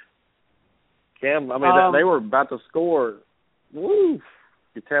heat. Cam, I mean, they were about to score. Woo!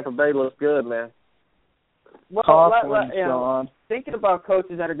 Tampa Bay looks good, man. Well, thinking about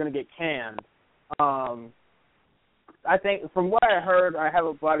coaches that are going to get canned, I think from what I heard, I have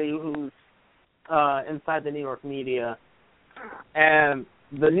a buddy who's inside the New York media, and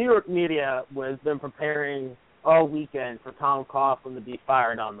the New York media has been preparing all weekend for Tom Coughlin to be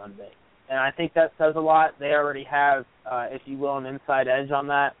fired on Monday. And I think that says a lot. They already have, if you will, an inside edge on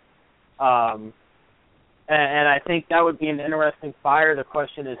that. And I think that would be an interesting fire. The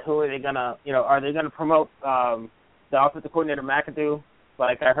question is, who are they going to, are they going to promote the offensive coordinator McAdoo,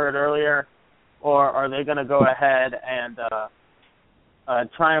 like I heard earlier, or are they going to go ahead and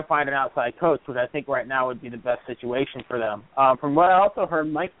try and find an outside coach, which I think right now would be the best situation for them. From what I also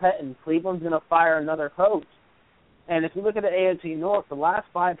heard, Mike Pettin, Cleveland's going to fire another coach. And if you look at the AFC North, the last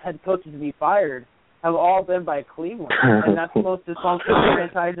 5 head coaches to be fired have all been by Cleveland, and that's the most dysfunctional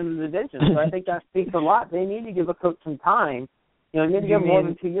franchise in the division. So I think that speaks a lot. They need to give a coach some time. They need to give him more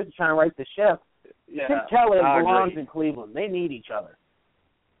than 2 years to try and right the ship. Yeah, Chip Kelly belongs in Cleveland. They need each other.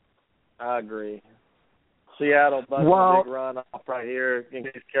 I agree. Seattle busts a big run off right here in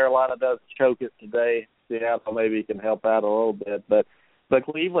case Carolina does choke it today. Seattle maybe can help out a little bit, but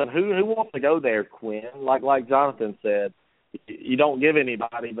Cleveland, who wants to go there, Quinn? Like Jonathan said, you don't give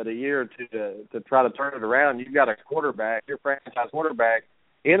anybody but a year or two to try to turn it around. You've got a quarterback, your franchise quarterback,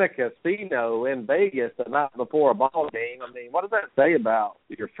 in a casino in Vegas the night before a ball game. I mean, what does that say about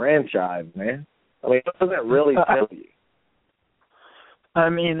your franchise, man? I mean, what does that really tell you? I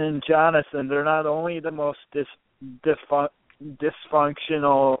mean, and Jonathan, they're not only the most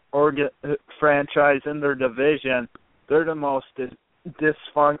dysfunctional franchise in their division, they're the most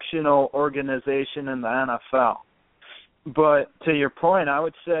dysfunctional organization in the NFL. But to your point, I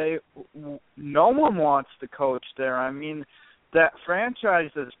would say no one wants to coach there. I mean, that franchise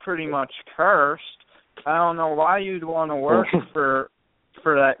is pretty much cursed. I don't know why you'd want to work for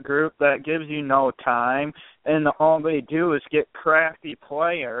that group that gives you no time, and all they do is get crappy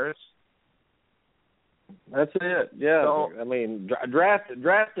players. That's it. Yeah. So, I mean, draft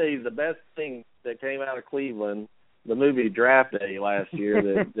day is the best thing that came out of Cleveland. The movie Draft Day last year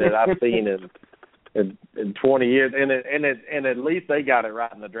that I've seen in 20 years, and at least they got it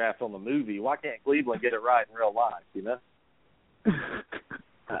right in the draft on the movie. Why can't Cleveland get it right in real life?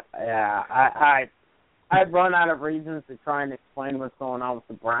 I've run out of reasons to try and explain what's going on with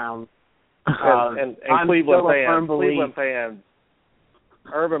the Browns. And Cleveland fans,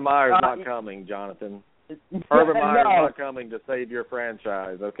 Urban Meyer's not coming, Jonathan. Urban Meyer's not coming to save your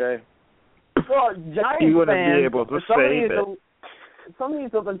franchise, okay? Well, Giants he wouldn't fans, be able to save it. Some of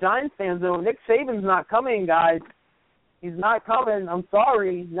these are the Giants fans, though. Nick Saban's not coming, guys. He's not coming. I'm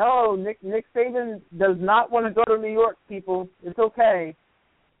sorry. No, Nick Saban does not want to go to New York, people. It's okay.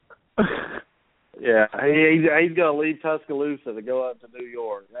 Yeah, he's going to leave Tuscaloosa to go up to New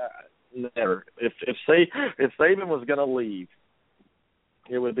York. Never. If Saban was going to leave,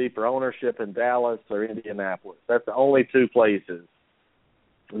 it would be for ownership in Dallas or Indianapolis. That's the only 2 places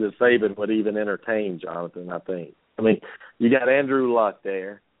that Saban would even entertain, Jonathan, I think. I mean, you got Andrew Luck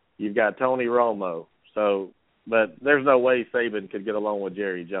there. You've got Tony Romo. But there's no way Saban could get along with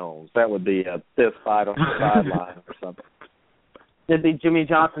Jerry Jones. That would be a fist fight on the sideline or something. It'd be Jimmy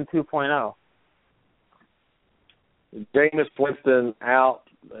Johnson 2.0. Jameis Winston out.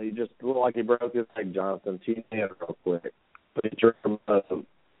 He just looked like he broke his leg, Jonathan. Cheat in real quick. Picture from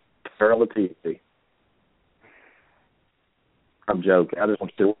Carol TV. I'm joking. I just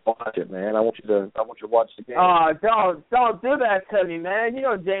want you to watch it, man. I want you to watch the game. Oh, don't do that to me, man. You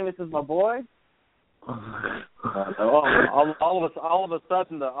know Jameis is my boy. All of a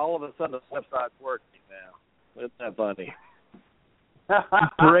sudden the website's working now. Isn't that funny?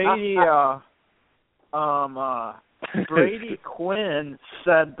 Brady Quinn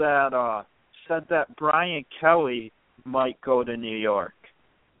said that Brian Kelly might go to New York.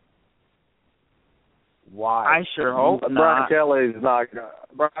 Why? I sure hope not.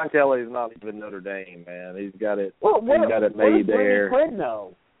 Brian Kelly's not even Notre Dame, man. He's got it. Well, he's got it made there. Brady Quinn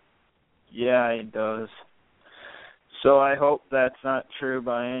know? Yeah, he does. So I hope that's not true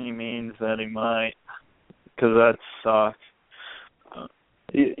by any means that he might, because that sucks.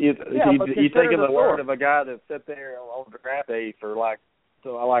 You taking the word of a guy that sat there on the draft day for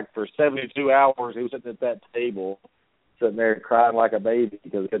for 72 hours. He was sitting at that table, sitting there crying like a baby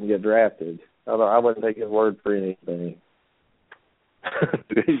because he couldn't get drafted. I wouldn't take his word for anything.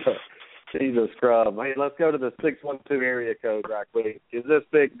 He's a scrub. Hey, let's go to the 612 area code right quick. Is this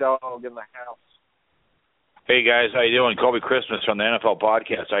big dog in the house? Hey, guys. How you doing? Colby Christmas from the NFL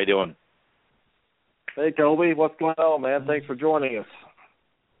Podcast. How you doing? Hey, Colby. What's going on, man? Thanks for joining us.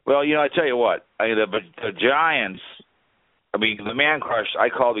 Well, I tell you what. The Giants, the man crush, I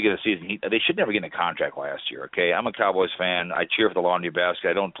called to get a season. They should never get in a contract last year, okay? I'm a Cowboys fan. I cheer for the laundry basket.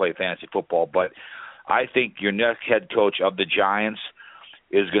 I don't play fantasy football, but I think your next head coach of the Giants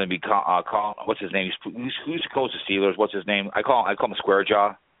is going to be what's his name? Who's coach of the Steelers? What's his name? I call him Square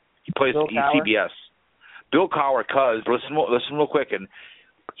Jaw. He plays CBS. Bill Cowher, cuz listen real quick, and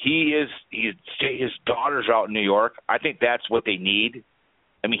his daughters are out in New York. I think that's what they need.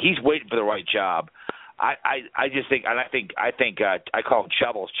 He's waiting for the right job. I just think, and I call him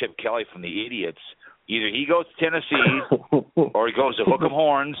Chip Kelly from the Idiots. Either he goes to Tennessee, or he goes to Hook 'em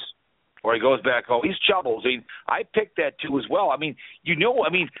Horns, or he goes back home. He's Chubbles. I picked that too as well. I'm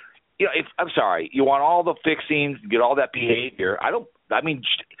sorry, you want all the fixings, get all that behavior.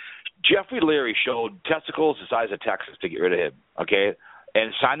 Jeffrey Leary showed testicles the size of Texas to get rid of him, okay,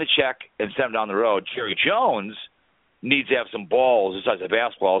 and sign the check and send him down the road. Jerry Jones needs to have some balls the size of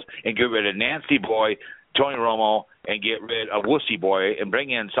basketballs and get rid of Nancy Boy, Tony Romo, and get rid of Wussy Boy and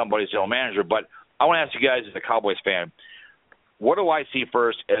bring in somebody as general manager. But I want to ask you guys as a Cowboys fan, what do I see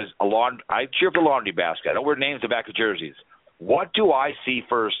first as I cheer for laundry basket. I don't wear names to back of jerseys. What do I see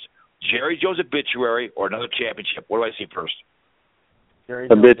first, Jerry Jones obituary or another championship? What do I see first?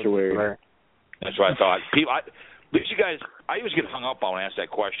 Obituary. That's what I thought. I always get hung up on when I ask that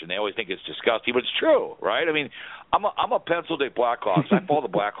question. They always think it's disgusting, but it's true, right? I'm a Pennsylvania Blackhawks. I follow the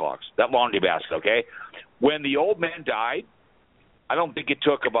Blackhawks. That laundry basket, okay? When the old man died, I don't think it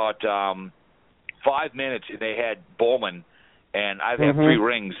took about 5 minutes. They had Bowman, and I've had 3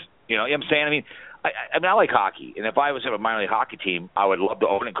 rings. You know what I'm saying? I like hockey, and if I was in a minor league hockey team, I would love to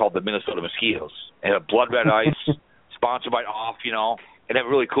own it called the Minnesota Mosquitoes and have blood red ice, sponsored by Off, and have a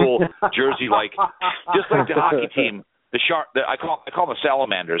really cool jersey, just like the hockey team. The shark, I call them the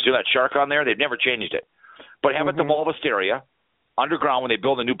salamanders. You know that shark on there? They've never changed it. But have it the Mall of Asteria, underground when they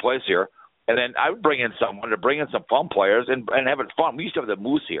build a new place here, and then I would bring in someone to bring in some fun players and have it fun. We used to have the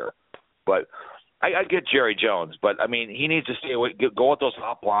Moose here, but I get Jerry Jones, but he needs to stay away, go with those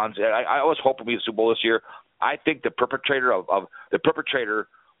hot blondes. I always hope to be the Super Bowl this year. I think the perpetrator of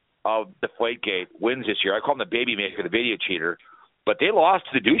Deflategate wins this year. I call him the baby maker, the video cheater. But they lost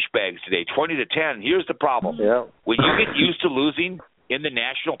to the douchebags today, 20-10. Here's the problem: when you get used to losing in the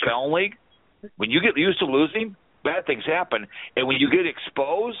National Film League, bad things happen. And when you get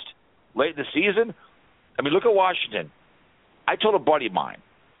exposed late in the season, look at Washington. I told a buddy of mine,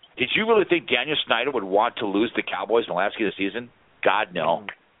 did you really think Daniel Snyder would want to lose the Cowboys in the last game of the season? God, no.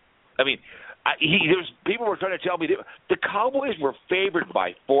 There's people were trying to tell me the Cowboys were favored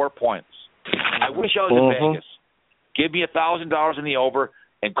by 4 points. I wish I was in Vegas. Give me $1,000 in the over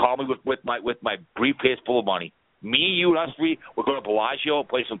and call me with my briefcase full of money. Me, you, and us three, we're going to Bellagio,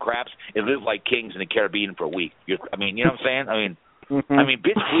 play some craps, and live like kings in the Caribbean for a week. You know what I'm saying?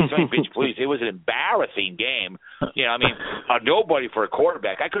 Bitch, please. It was an embarrassing game. A nobody for a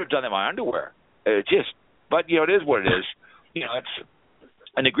quarterback. I could have done that in my underwear. But it is what it is.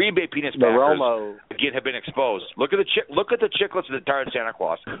 And the Green Bay Peanuts Packers again have been exposed. Look at the Chicklets of the Tired Santa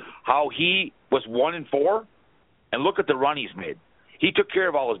Claus. How he was 1-4, and look at the run he's made. He took care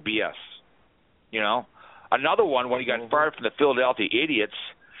of all his BS. Another one when he got fired from the Philadelphia Idiots.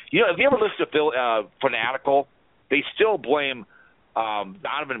 Have you ever listened to Fanatical? They still blame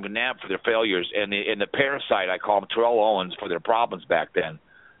Donovan McNabb for their failures, and the parasite, I call him Terrell Owens, for their problems back then.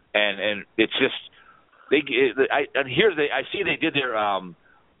 And it's just I see they did their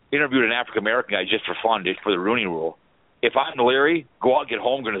interviewed an African American guy just for fun, just for the Rooney Rule. If I'm Larry, go out and get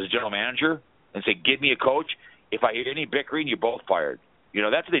Holmgren as a general manager and say, "Give me a coach." If I hear any bickering, you're both fired.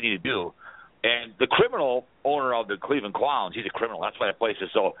 That's what they need to do. And the criminal owner of the Cleveland Clowns, he's a criminal. That's why that place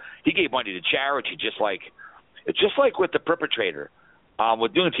is so. He gave money to charity, just like with the perpetrator,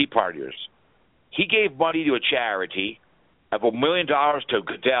 with doing Tea Partiers. He gave money to a charity of $1 million to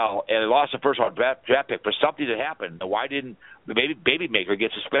Goodell, and they lost the first-round draft pick for something that happened. Why didn't the baby maker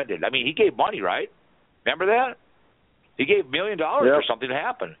get suspended? I mean, he gave money, right? Remember that? He gave $1 million for something to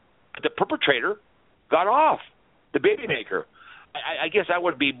happen. But the perpetrator got off. The baby maker. I guess I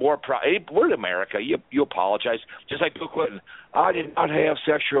would be more proud. We're in America. You apologize. Just like Bill Clinton. I did not have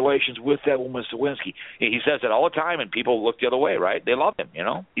sexual relations with that woman, Lewinsky. He says that all the time, and people look the other way, right? They love him,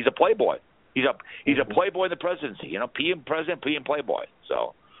 He's a playboy. He's a playboy in the presidency, PM president, PM playboy.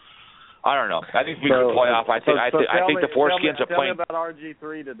 So I don't know. I think we could play off. I think the foreskins are playing. Tell me about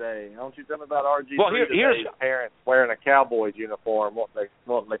RG3 today. Don't you tell me about RG3 today? Here's parents wearing a Cowboys uniform. What they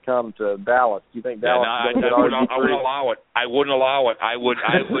come to Dallas? Do you think Dallas? I wouldn't allow it. I wouldn't allow it. I would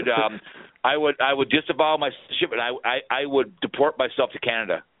disavow my citizenship, and I would deport myself to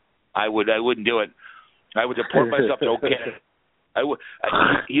Canada. I wouldn't do it. I would deport myself to Canada.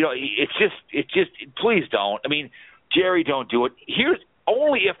 It's just. Please don't. I mean, Jerry, don't do it. Here's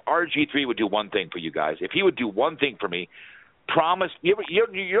only if RG3 would do one thing for you guys. If he would do one thing for me, promise. You know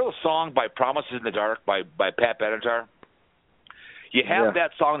the song by "Promises in the Dark" by Pat Benatar. You have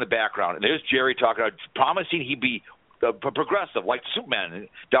that song in the background, and there's Jerry talking about promising he'd be progressive, like Superman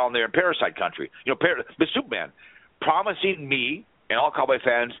down there in Parasite Country. The Superman promising me and all Cowboy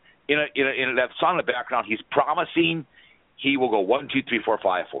fans in that song in the background. He's promising he will go 1, 2, 3, 4,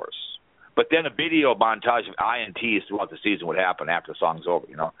 5 for us. But then a video montage of INTs throughout the season would happen after the song's over,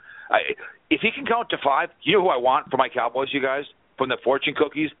 If he can count to 5, you know who I want for my Cowboys, you guys? From the fortune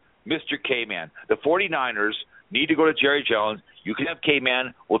cookies? Mr. K-Man. The 49ers need to go to Jerry Jones. You can have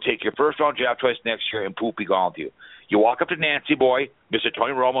K-Man. We'll take your first-round draft choice next year, and poop be gone with you. You walk up to Nancy Boy, Mr.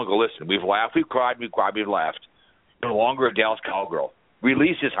 Tony Romo, and go, "Listen, we've laughed, we've cried, we've laughed. No longer a Dallas Cowgirl.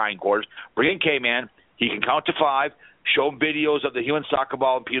 Release his hindquarters. Bring in K-Man. He can count to 5. Show him videos of the human soccer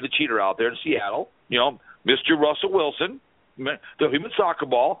ball and Peter the Cheater out there in Seattle. Mr. Russell Wilson, the human soccer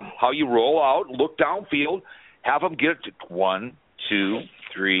ball, how you roll out, look downfield, have him get it to 1, 2,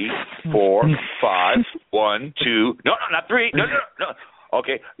 3, 4, 5, 1, 2. No, not 3. No.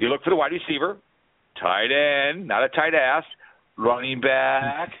 Okay, you look for the wide receiver, tight end, not a tight ass, running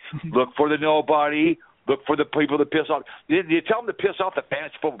back. Look for the nobody. Look for the people that piss off. You tell them to piss off the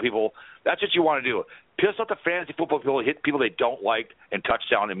fantasy football people. That's what you want to do. Piss off the fantasy football people, hit people they don't like, and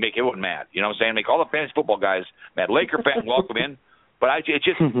touchdown, and make everyone mad. You know what I'm saying? Make all the fantasy football guys mad. Laker fans welcome in. But it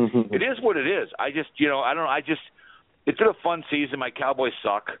is what it is. I don't know. It's been a fun season. My Cowboys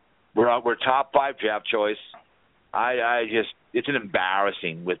suck. We're top 5 draft choice. It's an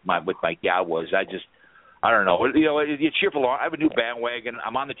embarrassing with my Cowboys. I don't know. You cheer for long. I have a new bandwagon.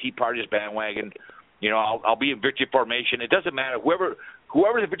 I'm on the Tea Partiers bandwagon. I'll be in victory formation. It doesn't matter. Whoever's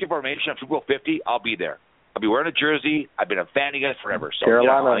in victory formation on Super Bowl 50, I'll be there. I'll be wearing a jersey. I've been a fan of guys forever. So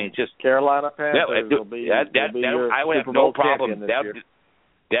Carolina Panthers will be I would have no problem.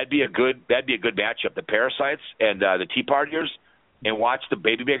 That'd be a good matchup. The Parasites and the Tea Partiers, and watch the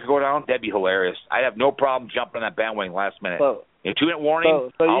baby maker go down. That'd be hilarious. I'd have no problem jumping on that bandwagon last minute. So, 2-minute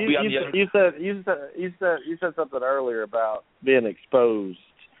warning. So I'll be on the other. You said something earlier about being exposed.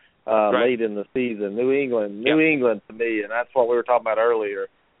 Late in the season, New England to me, and that's what we were talking about earlier.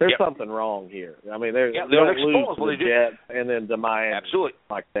 There's something wrong here. I mean, they're exposed to the Jets and then to Miami, absolutely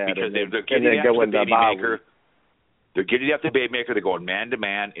like that, because they're getting after the baby maker. They're getting after the baby maker. They're going man to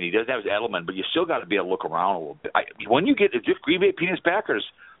man, and he doesn't have his element. But you still got to be able to look around a little bit. When you get just Green Bay Packers,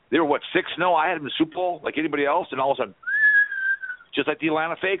 they were 6-0. I had them in the Super Bowl like anybody else, and all of a sudden, just like the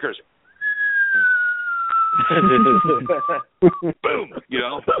Atlanta Fakers. Boom,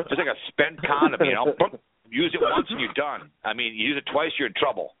 just like a spent condom, use it once and you're done. I mean, you use it twice, you're in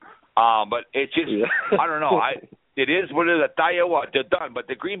trouble. But it's just, I don't know. It is what it is. I tell you what, they're done. But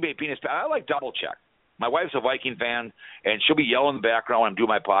the Green Bay penis, I like double check. My wife's a Viking fan, and she'll be yelling in the background when I'm doing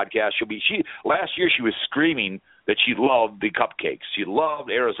my podcast. Last year she was screaming that she loved the cupcakes. She loved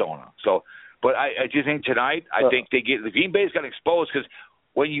Arizona. So, but I just think tonight, I think the Green Bay's got exposed because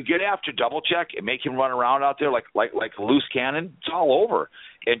when you get after double check and make him run around out there like a loose cannon, it's all over.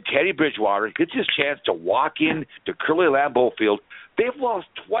 And Teddy Bridgewater gets his chance to walk in to Curly Lambeau Field. They've lost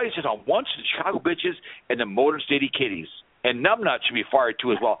twice, and once to the Chicago Bitches and the Motor City Kitties. And Numbnut should be fired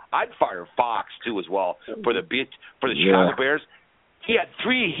too as well. I'd fire Fox too as well for the Chicago Bears. He had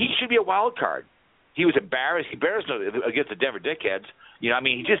 3. He should be a wild card. He was embarrassed. He embarrassed against the Denver Dickheads. You know, I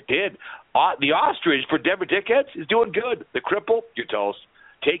mean, he just did. The ostrich for Denver Dickheads is doing good. The cripple, you're toast.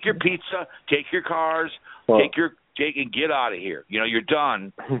 Take your pizza. Take your cars. Take and get out of here. You know, you're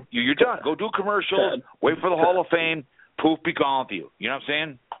done. You're done. Go do commercials. Wait for the Hall of Fame. Poof, be gone with you. You know what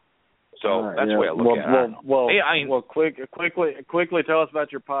I'm saying? So that's the way I look at it. Quickly tell us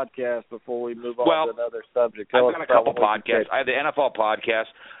about your podcast before we move on to another subject. I've got a couple podcasts. I have the NFL podcast.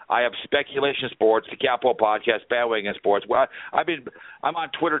 I have Speculation Sports, the Capo podcast, Bandwagon Sports. Well, I'm on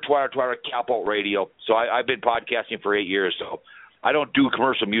Twitter, Capo Radio. So I've been podcasting for 8 years. So I don't do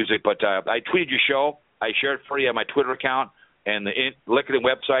commercial music, but I tweeted your show. I share it for you on my Twitter account and the LinkedIn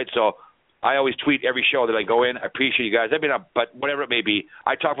website. So I always tweet every show that I go in. I appreciate you guys. I mean, but whatever it may be,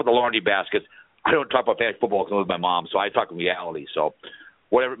 I talk with the laundry baskets. I don't talk about fantasy football because I'm with my mom, so I talk in reality. So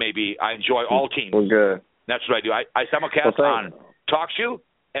whatever it may be, I enjoy all teams. Well, good. That's what I do. I simulcast on TalkShoe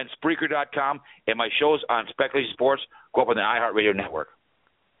and Spreaker.com, and my shows on Speculation Sports go up on the iHeartRadio network.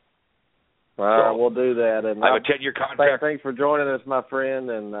 All right, we'll do that. And I have a 10-year contract. Thanks for joining us, my friend.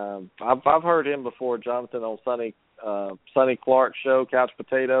 And I've heard him before, Jonathan, on Sonny Clark's show, Couch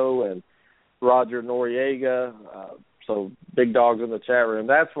Potato, and Roger Noriega. So big dogs in the chat room.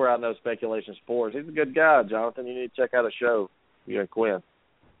 That's where I know Speculation Sports. He's a good guy, Jonathan. You need to check out a show. You and Quinn.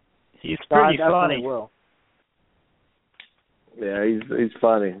 He's pretty funny. Yeah, he's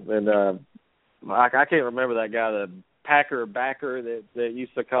funny. And I can't remember that guy, the Packer backer that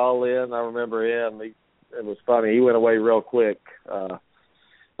used to call in. I remember him. It was funny. He went away real quick.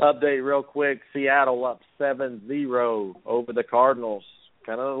 Update real quick. Seattle up 7-0 over the Cardinals.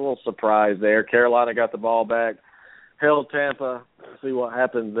 Kind of a little surprise there. Carolina got the ball back. Held Tampa. See what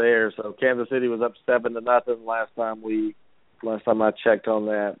happens there. So Kansas City was up 7-0 last time I checked on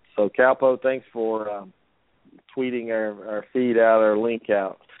that. So Calpo, thanks for tweeting our feed out, our link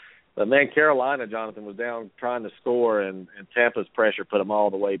out. But, man, Carolina, Jonathan, was down trying to score, and Tampa's pressure put them all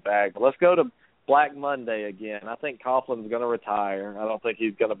the way back. But let's go to Black Monday again. I think Coughlin's going to retire. I don't think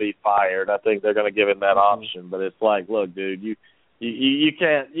he's going to be fired. I think they're going to give him that option. But it's like, look, dude, you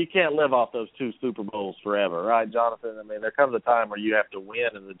can't live off those 2 Super Bowls forever, right, Jonathan? I mean, there comes a time where you have to win,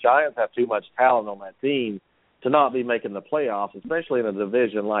 and the Giants have too much talent on that team to not be making the playoffs, especially in a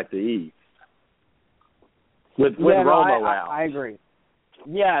division like the East. With Romo out. I agree.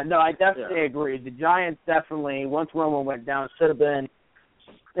 Yeah, no, I definitely agree. The Giants definitely, once Romo went down, should have been,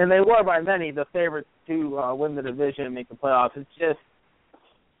 and they were by many, the favorites to win the division and make the playoffs. It's just,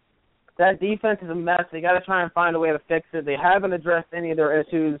 that defense is a mess. They got to try and find a way to fix it. They haven't addressed any of their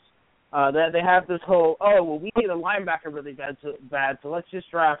issues. They have this whole, we need a linebacker really bad, so let's just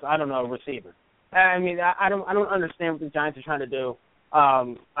draft, a receiver. I mean, I don't understand what the Giants are trying to do.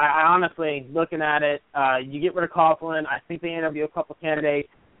 I honestly, looking at it, you get rid of Coughlin. I think they interview a couple candidates.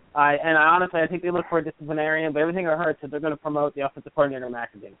 I think they look for a disciplinarian, but everything I heard said they're going to promote the offensive coordinator,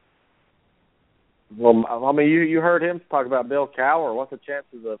 McAdoo. Well, I mean, you heard him talk about Bill Cowher. What's the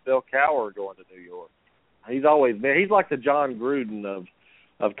chances of Bill Cowher going to New York? He's always been. He's like the John Gruden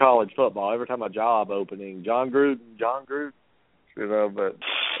of college football. Every time a job opening, John Gruden. You know, but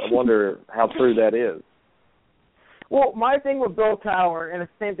I wonder how true that is. Well, my thing with Bill Cowher, and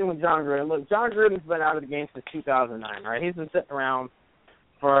it's the same thing with John Gruden. Look, John Gruden's been out of the game since 2009, right? He's been sitting around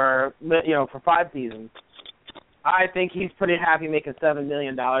for 5 seasons. I think he's pretty happy making $7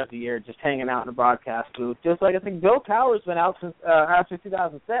 million a year just hanging out in the broadcast booth. Just like I think Bill Cowher's been out since after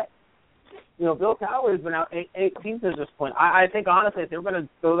 2006. Bill Cowher's been out 8 seasons at this point. I think, honestly, if they were going to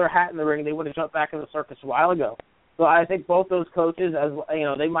throw their hat in the ring, they would have jumped back in the circus a while ago. So I think both those coaches,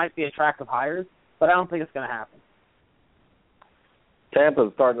 they might be attractive hires, but I don't think it's going to happen.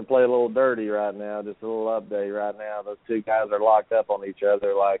 Tampa's starting to play a little dirty right now. Just a little update right now. Those 2 guys are locked up on each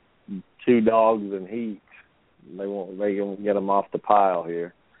other like 2 dogs in heat. They can get them off the pile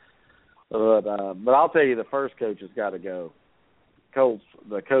here. But I'll tell you, the first coach has got to go.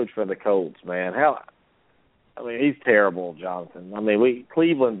 The coach for the Colts, man. He's terrible, Jonathan.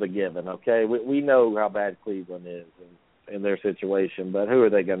 Cleveland's a given, okay? We know how bad Cleveland is in their situation, but who are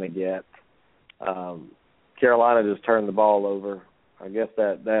they going to get? Carolina just turned the ball over. I guess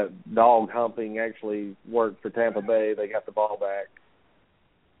that dog humping actually worked for Tampa Bay. They got the ball back.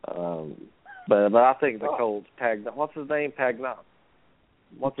 But I think the Colts, what's his name?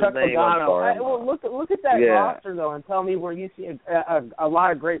 What's his name? I'm sorry. Look at that roster, though, and tell me where you see a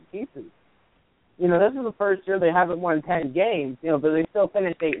lot of great pieces. This is the first year they haven't won 10 games, but they still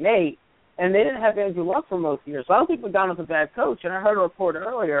finished 8-8, and they didn't have Andrew Luck for most years. So I don't think McDonald's a bad coach. And I heard a report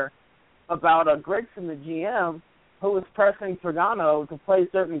earlier about Gregson, the GM, who was pressing Pagano to play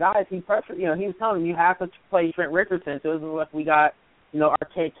certain guys, he was telling him you have to play Trent Richardson. So it wasn't like we got,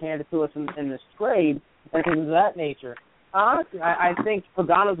 archaic handed to us in this trade and things of that nature. Honestly, I think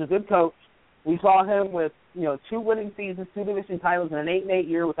Pagano's a good coach. We saw him with, 2 winning seasons, 2 division titles, and an 8-8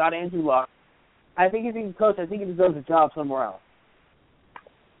 year without Andrew Luck. I think if he's a coach, I think he deserves a job somewhere else.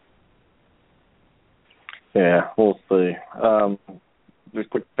 Yeah, we'll see. Just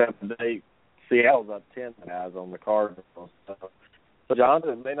quick step today, Seattle's up 10 guys on the Cardinals. So Jonathan,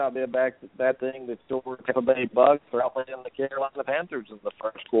 it may not be a bad thing that your Tampa Bay Bucks are out playing the Carolina Panthers in the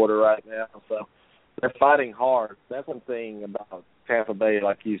first quarter right now. So they're fighting hard. That's one thing about Tampa Bay,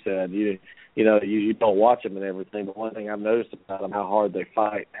 like you said. You don't watch them and everything, but one thing I've noticed about them, how hard they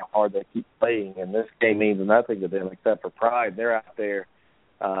fight, how hard they keep playing. And this game means nothing to them except for pride. They're out there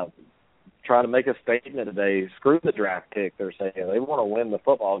trying to make a statement today. Screw the draft pick, they're saying. They want to win the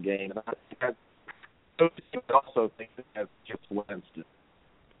football game. And I also think that's just Winston.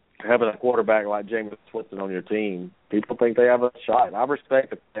 Having a quarterback like Jameis Winston on your team, people think they have a shot. I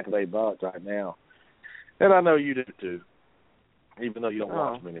respect the Tampa Bay Bucks right now. And I know you do too, even though you don't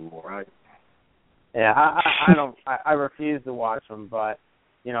watch them anymore, right? Yeah, I don't. I refuse to watch them, but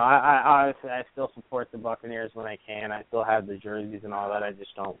I honestly still support the Buccaneers when I can. I still have the jerseys and all that. I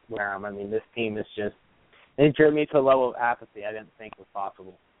just don't wear them. I mean, this team is just it drew me to a level of apathy I didn't think was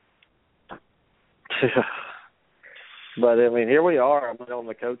possible. But I mean, here we are. On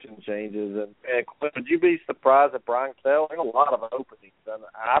the coaching changes, and would you be surprised at Brian Kelly? There's a lot of openings, and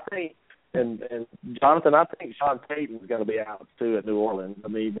I think. And Jonathan, I think Sean Payton's going to be out too at New Orleans. I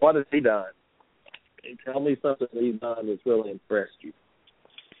mean, what has he done? Tell me something he's done that's really impressed you.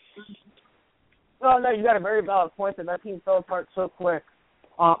 Well, no, you got a very valid point that team fell apart so quick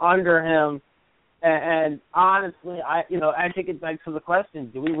under him. And honestly, I think it begs for the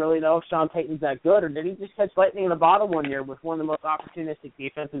question: do we really know if Sean Payton's that good, or did he just catch lightning in a bottle one year with one of the most opportunistic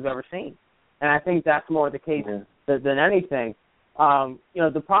defenses we've ever seen? And I think that's more the case than anything.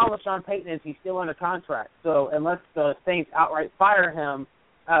 The problem with Sean Payton is he's still under contract. So unless the Saints outright fire him,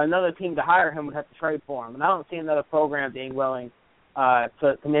 another team to hire him would have to trade for him. And I don't see another program being willing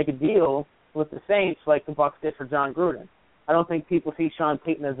to make a deal with the Saints like the Bucs did for John Gruden. I don't think people see Sean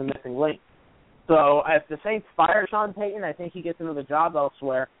Payton as a missing link. So if the Saints fire Sean Payton, I think he gets another job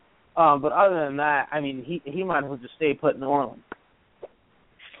elsewhere. But other than that, I mean, he might as well just stay put in New Orleans.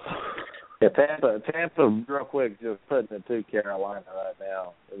 Yeah, Tampa, real quick, just putting it to Carolina right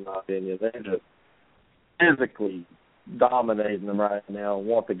now, in my opinion. They're just physically dominating them right now,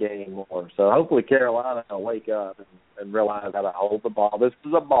 want the game more. So hopefully Carolina will wake up and realize how to hold the ball. This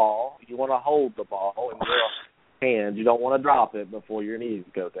is a ball. You want to hold the ball in your hands. You don't want to drop it before your knees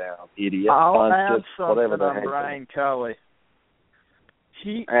go down, idiot. I'll add something on Brian Kelly.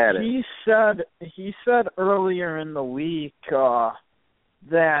 He said earlier in the week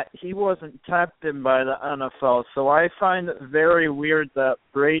that he wasn't tempted by the NFL, so I find it very weird that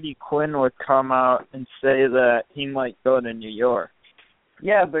Brady Quinn would come out and say that he might go to New York.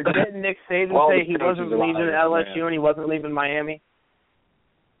 Yeah, but didn't Nick Saban say he wasn't leaving LSU and he wasn't leaving Miami?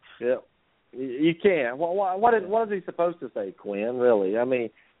 Yeah, you can't. What is he supposed to say, Quinn, really? I mean,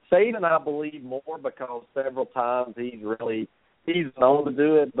 Saban I believe more because several times he's known to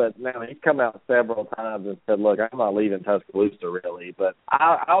do it, but now he's come out several times and said, look, I'm not leaving Tuscaloosa, really. But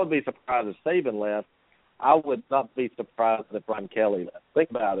I would be surprised if Saban left. I would not be surprised if Brian Kelly left. Think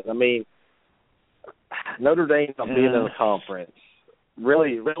about it. I mean, Notre Dame not being in the conference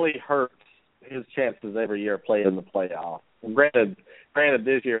really hurts his chances every year playing in the playoffs. Granted,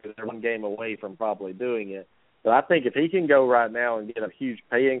 this year they're one game away from probably doing it. But I think if he can go right now and get a huge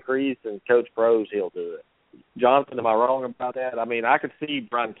pay increase and coach pros, he'll do it. Jonathan, am I wrong about that? I mean, I could see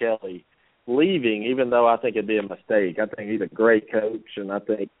Brian Kelly leaving, even though I think it'd be a mistake. I think he's a great coach, and I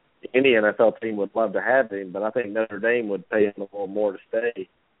think any NFL team would love to have him, but I think Notre Dame would pay him a little more to stay.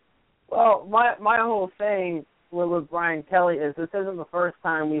 Well, my whole thing with Brian Kelly is this isn't the first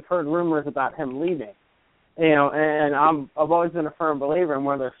time we've heard rumors about him leaving. And I've always been a firm believer in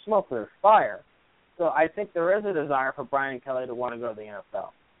where there's smoke, there's fire. So I think there is a desire for Brian Kelly to want to go to the NFL.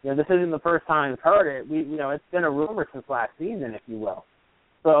 This isn't the first time I've heard it. It's been a rumor since last season, if you will.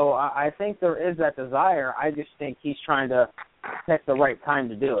 So I think there is that desire. I just think he's trying to pick the right time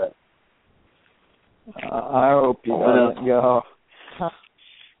to do it. I hope he doesn't go.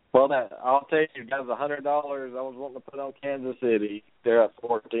 Well, I'll tell you, guys, $100 I was wanting to put on Kansas City. They're up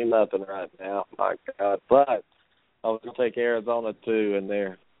 14-0 right now. My God. But I was going to take Arizona, too, and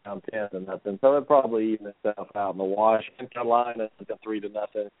they're down 10-0. So it'll probably even itself out. Washington, Carolina,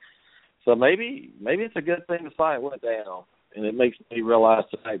 3-0. So maybe it's a good thing the fight went down, and it makes me realize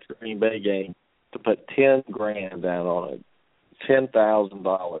tonight's Green Bay game to put $10,000 down on it.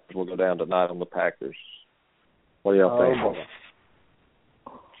 $10,000 will go down tonight on the Packers. What do y'all think?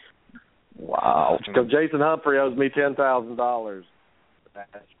 Wow. Jason Humphrey owes me $10,000.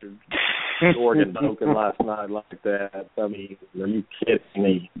 Bastard. Oregon token last night like that. I mean, are you kidding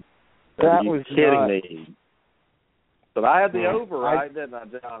me? That was kidding me. But I had the over, right, didn't I,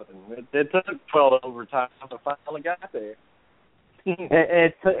 Jonathan? It took 12 overtime to finally got there.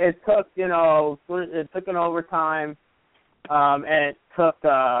 it took it took an overtime, and it took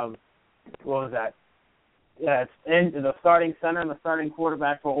what was that? Yeah, it's in the starting center and the starting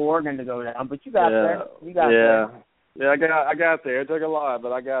quarterback for Oregon to go down. But you got there. You got there. Yeah, I got there. It took a lot,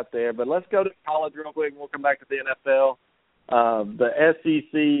 but I got there. But let's go to college real quick, and we'll come back to the NFL. The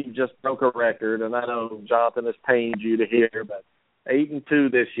SEC just broke a record, and I know, Jonathan, has pained you to hear, but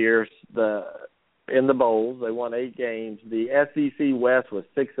 8-2 this year in the bowls. They won 8 games. The SEC West was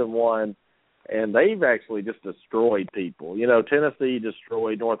 6-1, and they've actually just destroyed people. You know, Tennessee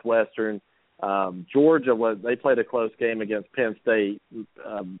destroyed Northwestern. Georgia they played a close game against Penn State.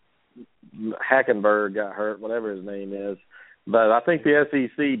 Hackenberg got hurt, whatever his name is. But I think the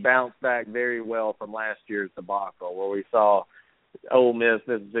SEC bounced back very well from last year's debacle, where we saw Ole Miss,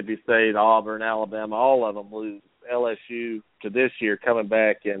 Mississippi State, Auburn, Alabama, all of them lose. LSU to this year coming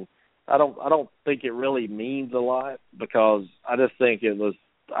back, and I don't think it really means a lot, because I just think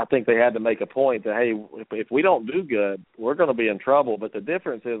I think they had to make a point that, hey, if we don't do good, we're going to be in trouble. But the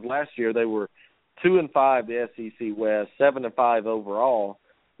difference is last year they were 2-5 the SEC West, 7-5 overall,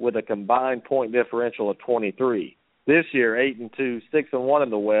 with a combined point differential of 23. This year, 8-2, 6-1 in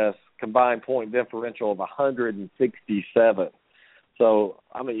the West, combined point differential of 167. So,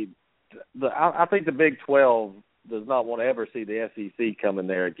 I mean, I think the Big 12 does not want to ever see the SEC come in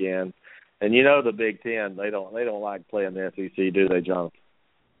there again. And you know the Big 10, they don't like playing the SEC, do they, Jonathan?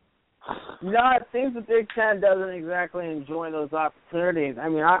 No, it seems the Big Ten doesn't exactly enjoy those opportunities. I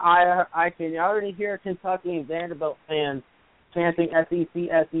mean, I can already hear Kentucky and Vanderbilt fans chanting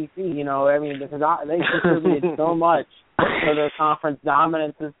SEC, you know, I mean, because they contributed so much to their conference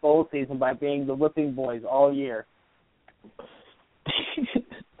dominance this bowl season by being the whipping boys all year.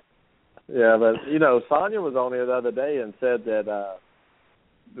 Yeah, but, you know, Sonia was on here the other day and said that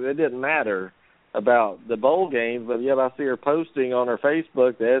it didn't matter about the bowl games, but yet I see her posting on her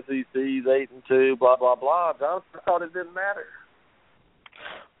Facebook, the SEC's 8-2, blah, blah, blah. I thought it didn't matter.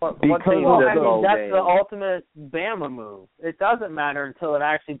 What team that's the ultimate Bama move. It doesn't matter until it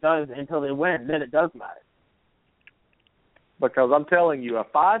actually does, until they win. Then it does matter. Because I'm telling you, a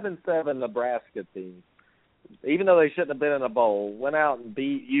 5-7 Nebraska team, even though they shouldn't have been in a bowl, went out and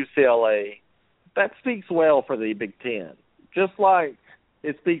beat UCLA. That speaks well for the Big Ten. Just like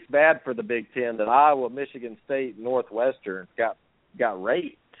it speaks bad for the Big Ten that Iowa, Michigan State, Northwestern got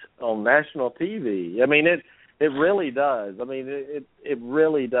raped on national TV. I mean, it really does. I mean, it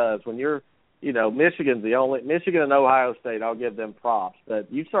really does. When you're, you know, Michigan and Ohio State, I'll give them props.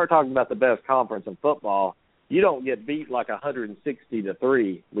 But you start talking about the best conference in football, you don't get beat like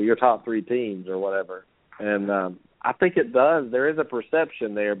 160-3 with your top 3 teams or whatever. And I think it does. There is a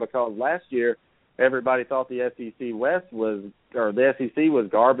perception there, because last year everybody thought the SEC West was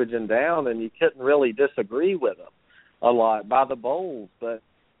garbage and down, and you couldn't really disagree with them a lot by the bowls. But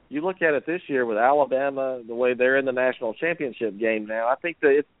you look at it this year with Alabama, the way they're in the national championship game now, I think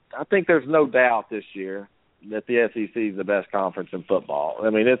there's no doubt this year that the SEC is the best conference in football.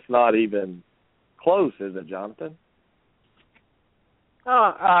 I mean, it's not even close, is it, Jonathan?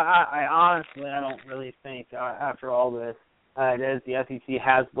 I honestly, I don't really think after all this, it is. The SEC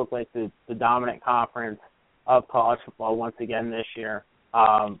has looked like the dominant conference of college football once again this year.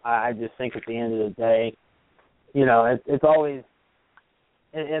 I just think at the end of the day, you know, it's always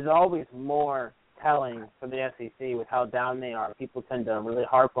more telling for the SEC with how down they are. People tend to really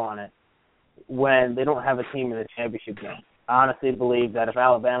harp on it when they don't have a team in the championship game. I honestly believe that if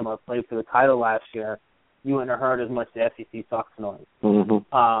Alabama played for the title last year, you wouldn't have heard as much the SEC sucks noise. Mm-hmm.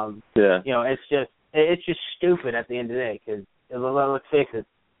 You know, it's just stupid at the end of the day, because let's face it,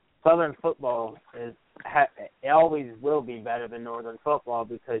 Southern football it always will be better than Northern football,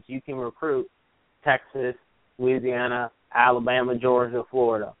 because you can recruit Texas, Louisiana, Alabama, Georgia,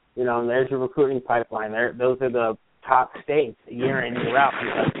 Florida. You know, and there's your recruiting pipeline. Those are the top states year in, year out.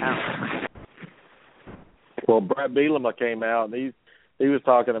 Well, Brett Bielema came out, and he was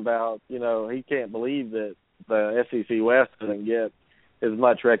talking about, you know, he can't believe that the SEC West doesn't get as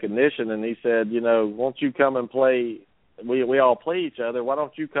much recognition. And he said, you know, won't you come and play? We all play each other. Why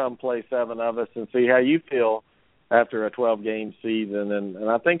don't you come play 7 of us and see how you feel after a 12-game season? And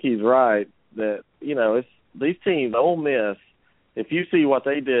I think he's right that, you know, it's these teams, Ole Miss, if you see what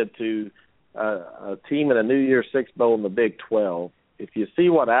they did to a team in a New Year's Six Bowl in the Big 12, if you see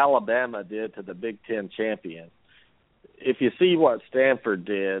what Alabama did to the Big 10 champion, if you see what Stanford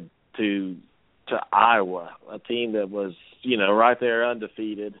did to Iowa, a team that was, right there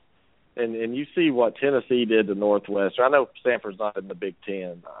undefeated, and you see what Tennessee did to Northwestern. I know Stanford's not in the Big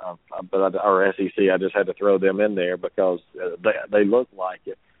 10, or SEC. I just had to throw them in there because they look like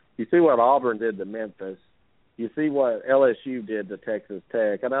it. You see what Auburn did to Memphis. You see what LSU did to Texas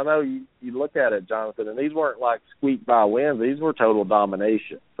Tech. And I know you look at it, Jonathan, and these weren't like squeak-by wins. These were total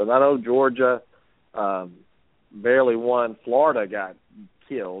domination. But I know Georgia barely won. Florida got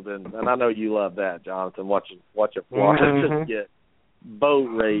killed, and I know you love that, Jonathan, watching Florida just get boat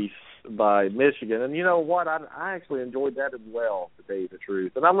raced by Michigan. And you know what? I actually enjoyed that as well, to tell you the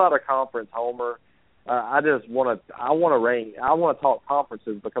truth. And I'm not a conference homer. I want to talk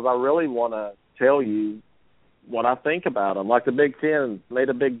conferences because I really want to tell you what I think about them. Like the Big Ten made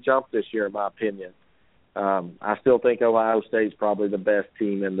a big jump this year, in my opinion. I still think Ohio State's probably the best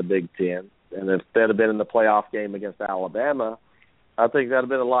team in the Big Ten. And if they'd have been in the playoff game against Alabama, I think that would have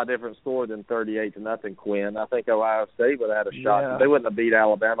been a lot different score than 38-0, Quinn. I think Ohio State would have had a shot. Yeah. They wouldn't have beat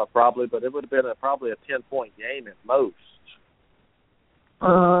Alabama probably, but it would have been probably a 10-point game at most.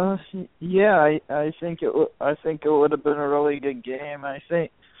 Yeah, I think it would have been a really good game. I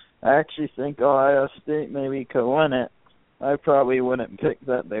actually think Ohio State maybe could win it. I probably wouldn't pick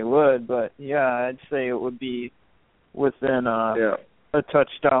that they would, but yeah, I'd say it would be within a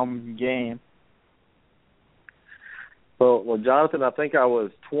touchdown game. Well, Jonathan, I think I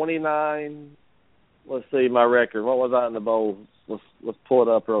was 29. Let's see my record. What was I in the bowls? Let's pull it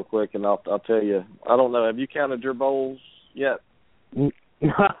up real quick, and I'll tell you. I don't know. Have you counted your bowls yet? Nah.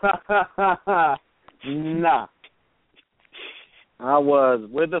 I was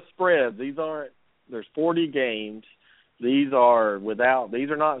with the spreads. There's 40 games. These are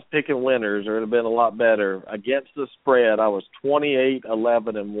not picking winners, or it would have been a lot better. Against the spread, I was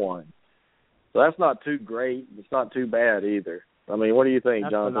 28-11-1. So that's not too great. It's not too bad either. I mean, what do you think,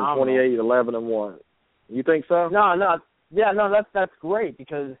 That's Jonathan? phenomenal. 28-11-1. You think so? That's great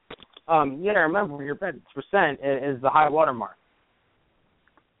because you got to remember your bet percent is the high water mark.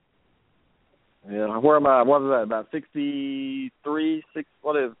 Yeah, where am I? What is that? About 63?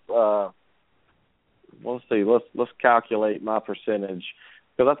 What is? Let's see. Let's calculate my percentage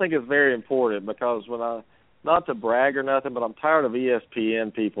because I think it's very important. Because not to brag or nothing, but I'm tired of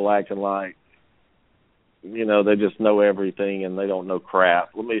ESPN people acting like, they just know everything and they don't know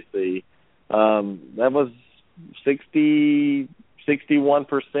crap. Let me see. That was 61%.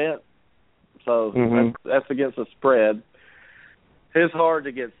 So that's against the spread. It's hard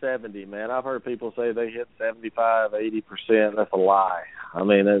to get 70, man. I've heard people say they hit 75, 80%. That's a lie. I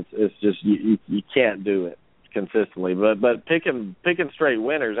mean, it's just you can't do it consistently. But picking straight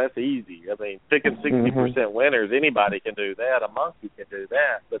winners, that's easy. I mean, picking 60% winners, anybody can do that. A monkey can do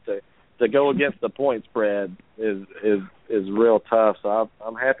that. But to go against the point spread is real tough. So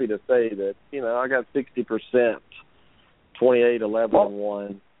I'm happy to say that I got 60%,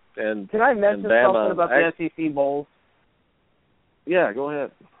 28-11-1. And can I mention something about the SEC bowls? Yeah, go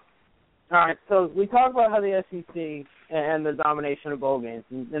ahead. All right, so we talked about how the SEC and the domination of bowl games,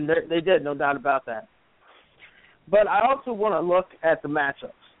 and they did, no doubt about that. But I also want to look at the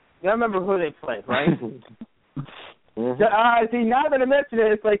matchups. You got to remember who they played, right? See, now that I mention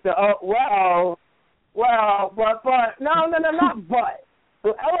it, it's like but not but.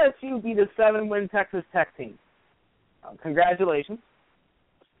 So LSU beat a 7-win Texas Tech team. Congratulations.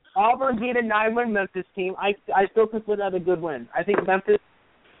 Auburn beat a 9-win Memphis team. I still consider that a good win. I think Memphis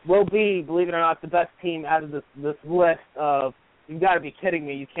will be, believe it or not, the best team out of this list of, you've got to be kidding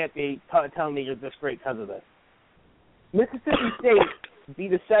me, you can't be telling me you're this great because of this. Mississippi State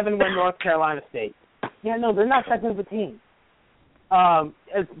beat a 7-win North Carolina State. Yeah, no, they're not that good of a team.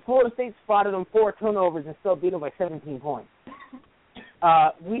 As Florida State spotted them 4 turnovers and still beat them by 17 points.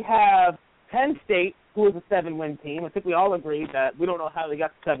 We have Penn State, who is a 7-win team. I think we all agree that we don't know how they got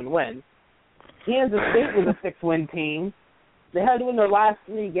to 7 wins. Kansas State was a 6-win team. They had to win their last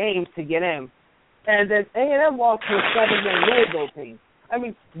 3 games to get in. And then A&M lost to a 7-win Louisville team. I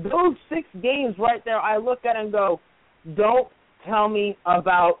mean, those 6 games right there, I look at and go, don't tell me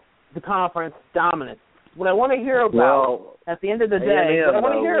about the conference dominance. What I want to hear about at the end of the day, what I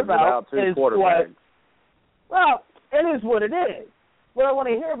want to hear about is it is what it is. What I want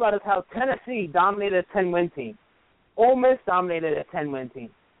to hear about is how Tennessee dominated a 10-win team. Ole Miss dominated a 10-win team.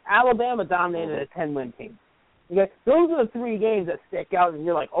 Alabama dominated a 10-win team. Okay? Those are the 3 games that stick out, and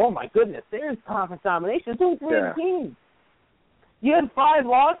you're like, oh, my goodness, there's conference domination. Those 3 teams. You had 5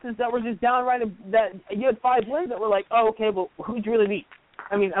 losses that were just downright – that you had 5 wins that were like, oh, okay, but who'd you really beat?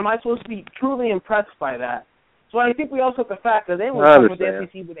 I mean, am I supposed to be truly impressed by that? So I think we also have to factor that they went with the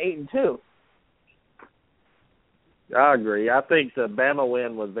SEC with 8-2. I agree. I think the Bama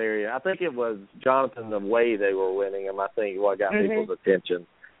win was I think it was, Jonathan, the way they were winning them, I think, what got people's attention.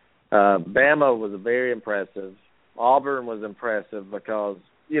 Bama was very impressive. Auburn was impressive because,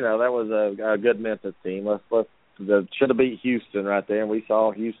 that was a good Memphis team. Should have beat Houston right there, and we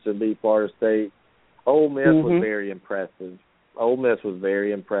saw Houston beat Florida State. Ole Miss was very impressive.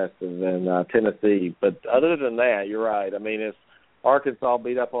 And Tennessee. But other than that, you're right. I mean, it's Arkansas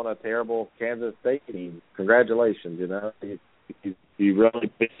beat up on a terrible Kansas State team. Congratulations, You really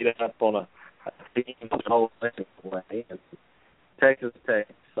beat up on a team the whole way. And Texas Tech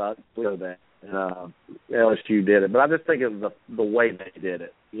sucked. We know that. LSU did it. But I just think it was the way they did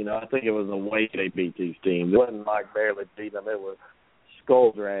it. I think it was the way they beat these teams. It wasn't like barely beating them. It was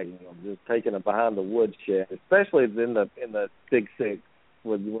skull dragging them, just taking them behind the woodshed, especially in the Big Six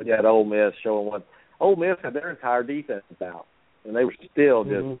when you had Ole Miss showing what Ole Miss had their entire defense out. And they were still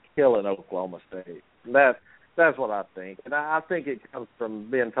just killing Oklahoma State. And that's what I think. And I think it comes from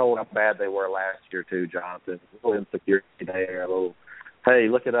being told how bad they were last year, too, Jonathan. A little insecurity there. A little, hey,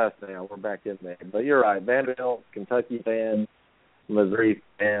 look at us now. We're back in there. But you're right. Vanderbilt, Kentucky fans, Missouri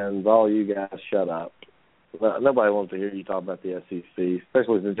fans, all you guys, shut up. Nobody wants to hear you talk about the SEC,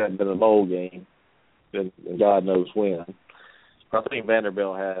 especially since you haven't been in a bowl game, and God knows when. I think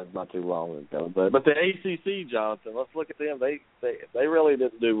Vanderbilt has not too long ago, but the ACC, Jonathan, let's look at them. They really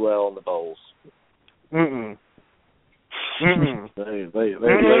didn't do well in the bowls. They really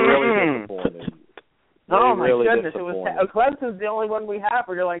disappointed. Oh my goodness! It was Clemson's the only one we have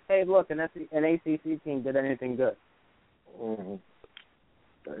where you're like, hey, look, an ACC team did anything good. Mm-hmm.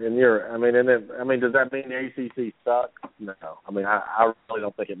 And does that mean the ACC sucks? No. I mean, I really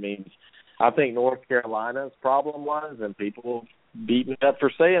don't think it means. I think North Carolina's problem was, and people beat me up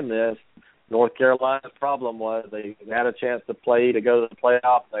for saying this, North Carolina's problem was they had a chance to go to the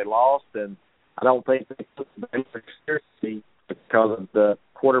playoff and they lost, and I don't think they took the seriously because of the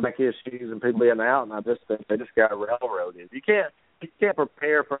quarterback issues and people being out, and I just think they just got railroaded. You can't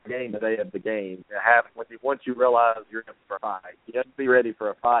prepare for a game the day of the game. Once you realize you're in for a fight, you have to be ready for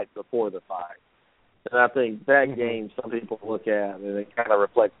a fight before the fight. And I think that game some people look at and it kind of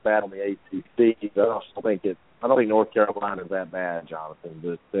reflects bad on the ACC. I don't think North Carolina is that bad, Jonathan.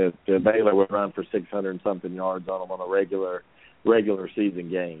 But Baylor would run for 600 and something yards on them on a regular season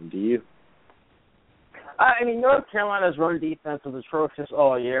game. Do you? I mean, North Carolina's run defense was atrocious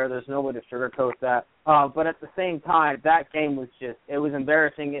all year. There's no way to sugarcoat that. But at the same time, that game was it was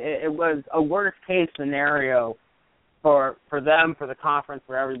embarrassing. It was a worst-case scenario for them, for the conference,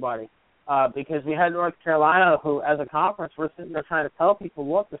 for everybody. Because we had North Carolina, who, as a conference, we're sitting there trying to tell people,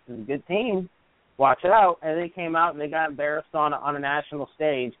 look, this is a good team. Watch it out. And they came out and they got embarrassed on a national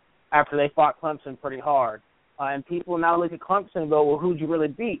stage after they fought Clemson pretty hard. And people now look at Clemson and go, well, who'd you really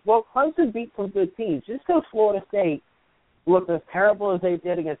beat? Well, Clemson beat some good teams. Just because Florida State looked as terrible as they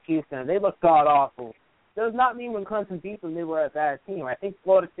did against Houston, they looked god-awful, does not mean when Clemson beat them they were a bad team. I think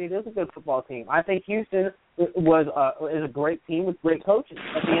Florida State is a good football team. I think Houston is a great team with great coaches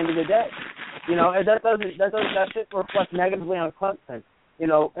at the end of the day. And that shouldn't reflect negatively on Clemson.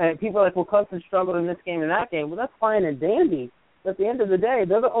 And people are like, well, Clemson struggled in this game and that game. Well, that's fine and dandy. But at the end of the day,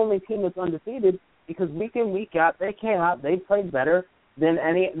 they're the only team that's undefeated because week in, week out, they've played better than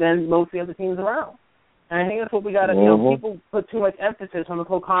most of the other teams around. And I think that's what we got to, people put too much emphasis on the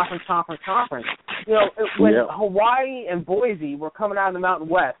whole conference. When Hawaii and Boise were coming out of the Mountain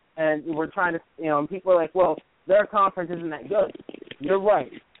West and we're trying to, and people are like, well, their conference isn't that good. You're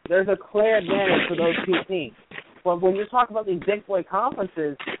right. There's a clear advantage for those two teams. But when you're talking about these big boy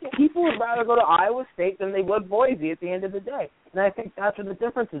conferences, people would rather go to Iowa State than they would Boise at the end of the day. And I think that's where the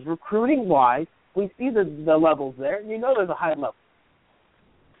difference is. Recruiting-wise, we see the levels there, and there's a high level.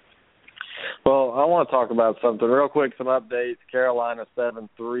 Well, I want to talk about something real quick, some updates. Carolina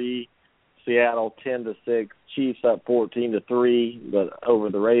 7-3, Seattle 10-6, Chiefs up 14-3 over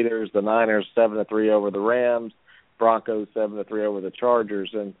the Raiders, the Niners 7-3 over the Rams, Broncos 7-3 over the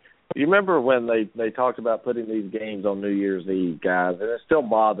Chargers. And you remember when they talked about putting these games on New Year's Eve, guys, and it still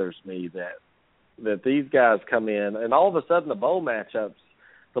bothers me that these guys come in, and all of a sudden the bowl matchups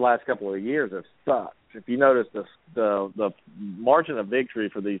the last couple of years have sucked. If you notice, the margin of victory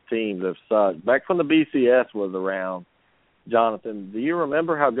for these teams have sucked. Back when the BCS was around, Jonathan, do you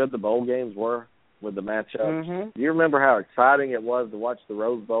remember how good the bowl games were with the matchups? Mm-hmm. Do you remember how exciting it was to watch the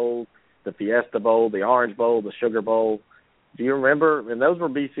Rose Bowl, the Fiesta Bowl, the Orange Bowl, the Sugar Bowl? Do you remember? And those were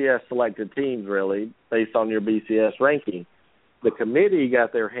BCS selected teams, really, based on your BCS ranking. The committee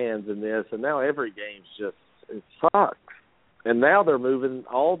got their hands in this, and now every game's it sucks. And now they're moving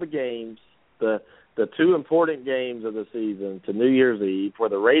all the games, the two important games of the season, to New Year's Eve, where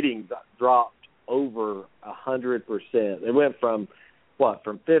the ratings dropped over 100%. It went from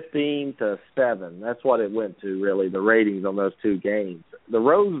 15 to 7. That's what it went to, really, the ratings on those two games. The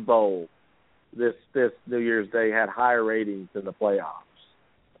Rose Bowl this New Year's Day had higher ratings than the playoffs.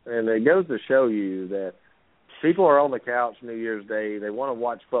 And it goes to show you that people are on the couch New Year's Day. They want to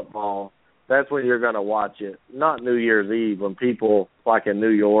watch football. That's when you're going to watch it, not New Year's Eve when people, like in New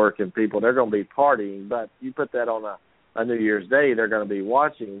York and people, they're going to be partying. But you put that on a New Year's Day, they're going to be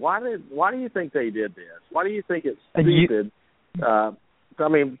watching. Why do you think they did this? Why do you think it's stupid? I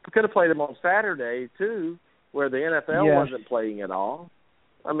mean, could have played them on Saturday, too, where the NFL wasn't playing at all.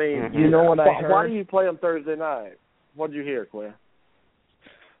 I mean, you know what I heard? Why do you play them Thursday night? What did you hear, Quinn?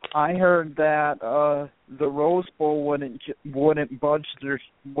 I heard that the Rose Bowl wouldn't move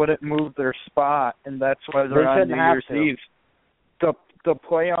their spot, and that's why they're on New Year's Eve. The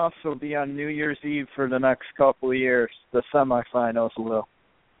playoffs will be on New Year's Eve for the next couple of years. The semifinals will.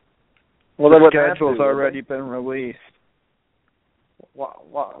 Well, the schedule's already been released.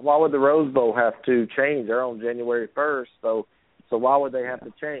 Why would the Rose Bowl have to change? They're on January 1st, so why would they have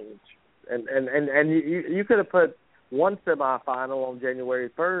to change? And you could have put one semifinal on January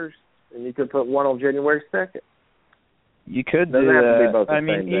 1st, and you could put one on January 2nd. You could do that. I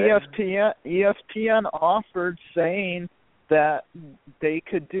mean, ESPN offered, saying that they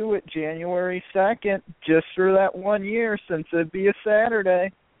could do it January 2nd just for that 1 year, since it'd be a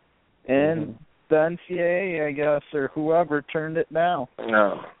Saturday. And the NCAA, I guess, or whoever turned it down.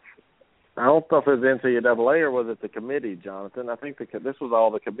 No. I don't know if it was NCAA or was it the committee, Jonathan. I think this was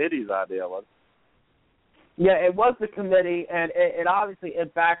all the committee's idea, wasn't it? Yeah, it was the committee, and it obviously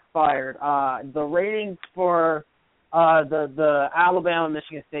backfired. The ratings for the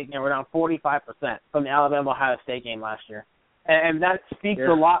Alabama-Michigan State game were down 45% from the Alabama-Ohio State game last year. And that speaks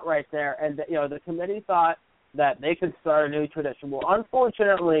a lot right there. And, the committee thought that they could start a new tradition. Well,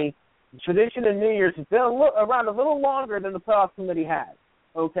 unfortunately, the tradition of New Year's has been around a little longer than the playoff committee has.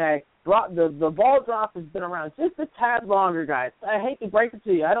 Okay? The ball drop has been around just a tad longer, guys. I hate to break it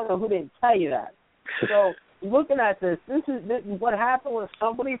to you. I don't know who didn't tell you that. So, looking at this is what happened was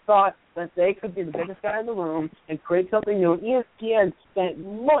somebody thought that they could be the biggest guy in the room and create something new. And ESPN spent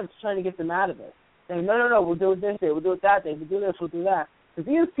months trying to get them out of it, saying, no, we'll do it this day, we'll do it that day, we'll do this, we'll do that.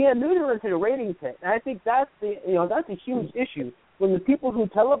 Because ESPN knew they were into the ratings hit, and I think that's a huge issue when the people who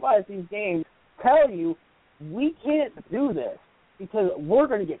televise these games tell you we can't do this because we're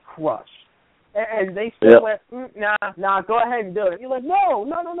going to get crushed. And they still went, nah, go ahead and do it. You're like, no.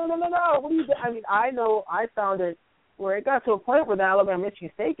 What do you do? I mean, I know I found it where it got to a point where the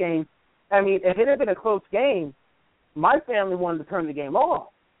Alabama-Michigan State game, I mean, if it had been a close game, my family wanted to turn the game off.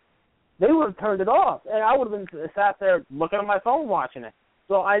 They would have turned it off, and I would have been sat there looking at my phone watching it.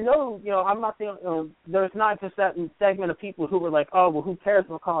 So I know, I'm not there's not just that segment of people who were like, oh, well, who cares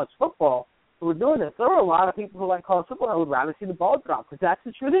about college football who were doing this. There were a lot of people who like college football who would rather see the ball drop because that's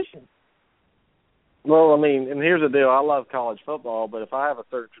the tradition. Well, I mean, and here's the deal. I love college football, but if I have a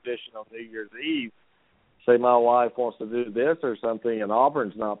certain tradition on New Year's Eve, say my wife wants to do this or something and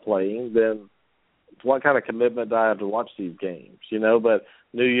Auburn's not playing, then what kind of commitment do I have to watch these games, But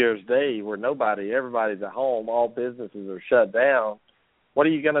New Year's Day where everybody's at home, all businesses are shut down, what are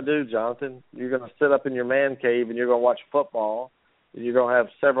you going to do, Jonathan? You're going to sit up in your man cave and you're going to watch football. You're going to have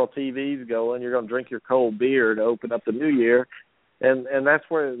several TVs going. You're going to drink your cold beer to open up the new year. And that's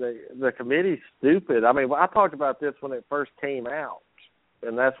where the committee's stupid. I mean, I talked about this when it first came out,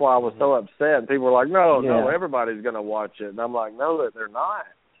 and that's why I was so upset. And people were like, no, everybody's going to watch it. And I'm like, no, they're not.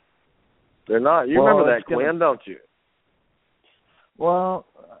 They're not. You remember that, Quinn, don't you? Well,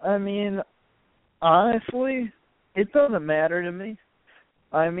 I mean, honestly, it doesn't matter to me.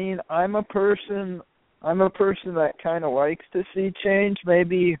 I mean, I'm a person that kind of likes to see change,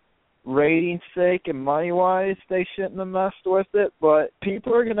 maybe ratings sake and money-wise, they shouldn't have messed with it, but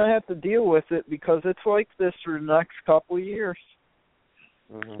people are going to have to deal with it because it's like this for the next couple of years.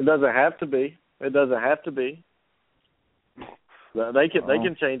 It doesn't have to be. It doesn't have to be. They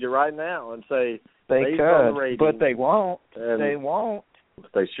can change it right now and say they could, ratings, but they won't. They won't.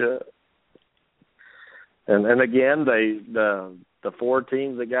 They should. And again, the four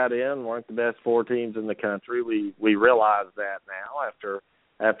teams that got in weren't the best four teams in the country. We realize that now after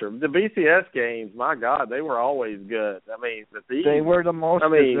the BCS games. My God, they were always good. I mean, they were the most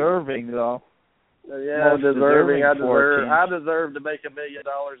deserving, though. Yeah, deserving. I deserve to make $1 million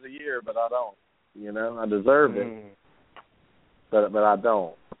a year, but I don't. I deserve it, but I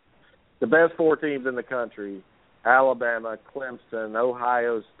don't. The best four teams in the country Alabama, Clemson,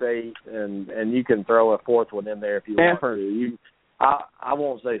 Ohio State, and you can throw a fourth one in there if you Stanford. want to. I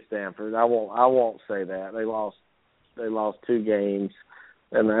won't say Stanford. I won't say that. They lost 2 games,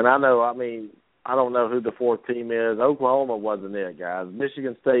 and I know. I mean, I don't know who the fourth team is. Oklahoma wasn't it, guys.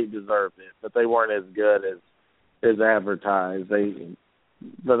 Michigan State deserved it, but they weren't as good as advertised.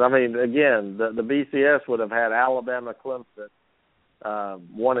 But I mean, again, the BCS would have had Alabama, Clemson.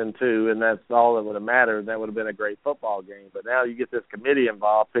 1 and 2, and that's all that would have mattered. That would have been a great football game. But now you get this committee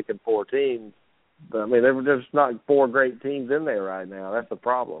involved picking 4 teams. I mean, there's not 4 great teams in there right now. That's the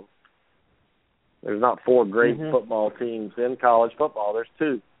problem. There's not 4 great football teams in college football. There's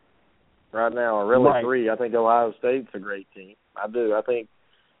 2 right now, or really 3. I think Ohio State's a great team. I do. I think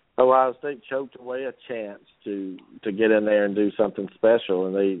Ohio State choked away a chance to get in there and do something special,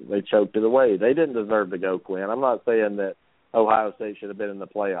 and they choked it away. They didn't deserve to go, Quinn. I'm not saying that Ohio State should have been in the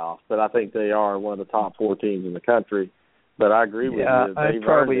playoffs, but I think they are one of the top 4 teams in the country. But I agree with you. I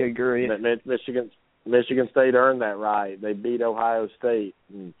probably agree. Michigan State earned that right. They beat Ohio State,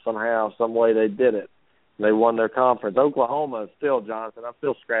 and somehow, some way they did it. They won their conference. Oklahoma, still, Jonathan, I'm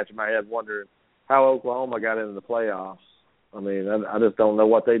still scratching my head wondering how Oklahoma got into the playoffs. I mean, I just don't know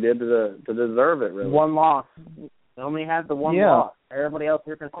what they did to deserve it, really. 1 loss. They only had the 1 loss. Everybody else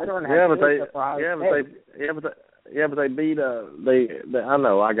you're considering had 2 except for Ohio State. But they beat I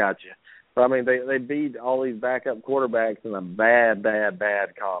know, I got you. But I mean, they beat all these backup quarterbacks in a bad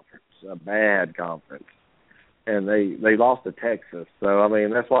conference, and they lost to Texas. So I mean,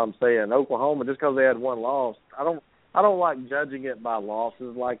 that's why I'm saying Oklahoma, just because they had 1 loss, I don't like judging it by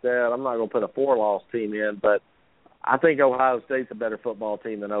losses like that. I'm not going to put a 4-loss team in, but I think Ohio State's a better football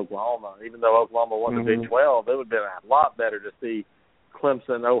team than Oklahoma. Even though Oklahoma won the Big 12, it would have been a lot better to see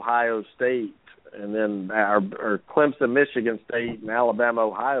Clemson, Ohio State, and then or Clemson, Michigan State, and Alabama,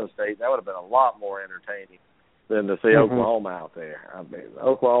 Ohio State. That would have been a lot more entertaining than to see Oklahoma out there. I mean,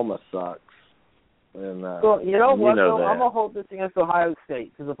 Oklahoma sucks. And, well, you know what, though? That. I'm going to hold this against Ohio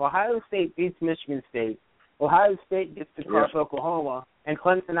State, because if Ohio State beats Michigan State, Ohio State gets to crush Oklahoma, and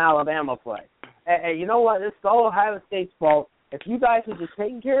Clemson, Alabama play. And you know what? It's all Ohio State's fault. If you guys had just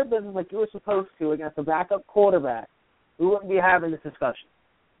taken care of business like you were supposed to against a backup quarterback, we wouldn't be having this discussion.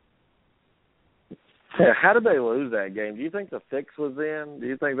 Yeah, how did they lose that game? Do you think the fix was in? Do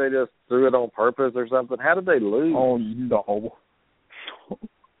you think they just threw it on purpose or something? How did they lose? Oh, no.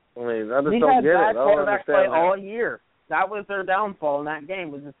 I mean, I just don't get it. I don't quarterback play understand all year. That was their downfall in that game,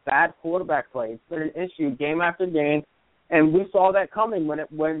 was just bad quarterback play. It's been an issue game after game, and we saw that coming when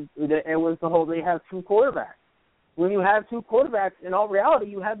it was the whole they have 2 quarterbacks. When you have 2 quarterbacks, in all reality,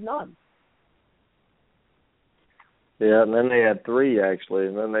 you have none. Yeah, and then they had 3 actually,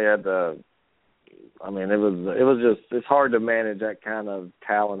 and then they had I mean, it was just, it's hard to manage that kind of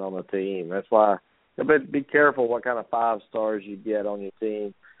talent on a team. That's why, but be careful what kind of 5 stars you get on your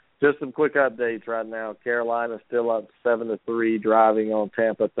team. Just some quick updates right now. Carolina's still up 7-3, driving on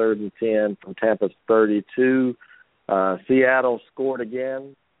Tampa 3rd and 10 from Tampa's 32. Seattle scored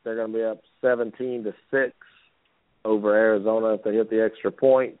again. They're going to be up 17-6 over Arizona if they hit the extra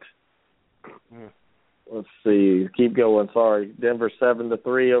point. Let's see. Keep going. Sorry. Denver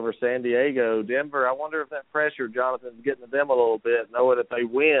 7-3 over San Diego. Denver, I wonder if that pressure, Jonathan's getting to them a little bit, knowing if they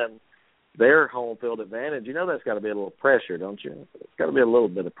win their home field advantage. You know that's got to be a little pressure, don't you? It's got to be a little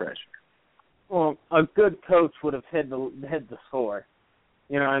bit of pressure. Well, a good coach would have hit the score.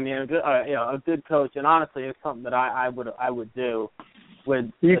 You know what I mean? A good coach, and honestly, it's something that I would do.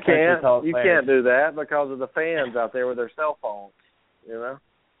 With you can't do that because of the fans out there with their cell phones. You know.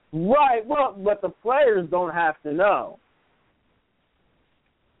 Right. Well, but the players don't have to know.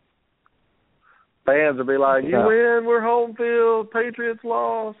 Fans will be like, "You win, we're home field. Patriots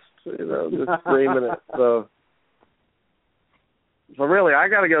lost." You know, just screaming it. So really, I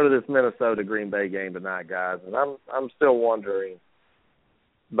got to go to this Minnesota Green Bay game tonight, guys, and I'm still wondering.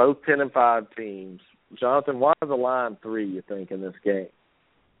 Both 10-5 teams. Jonathan, why is the line 3? You think in this game?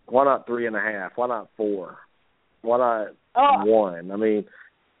 Why not 3.5? Why not 4? Why not 1? I mean,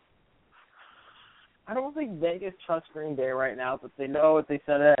 I don't think Vegas trusts Green Bay right now, but they know what they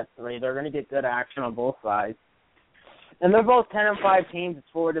said at 3. They're going to get good action on both sides. And they're both 10-5 teams. It's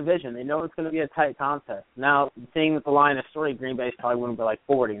for a division. They know it's going to be a tight contest. Now, seeing that the line is 3, Green Bay's probably winning by like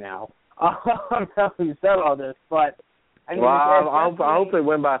 40 now. I'm telling you said all this, but I mean, I hope they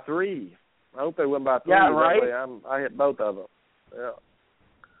win by 3. I hope they win by 3. Yeah, right. That way I hit both of them. Yeah.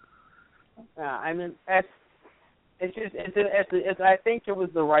 Yeah, I mean, I think it was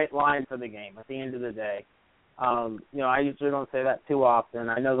the right line for the game at the end of the day. I usually don't say that too often.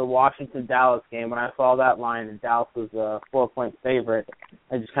 I know the Washington-Dallas game, when I saw that line and Dallas was a 4-point favorite,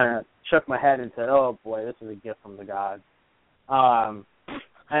 I just kind of shook my head and said, oh, boy, this is a gift from the gods.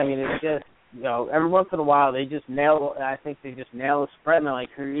 It's just, every once in a while they just nail the spread, and they're like,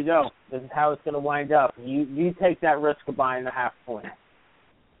 here you go. This is how it's going to wind up. You take that risk of buying the half point.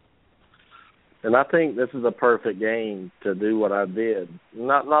 And I think this is a perfect game to do what I did.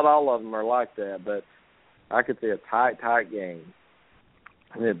 Not all of them are like that, but I could see a tight game,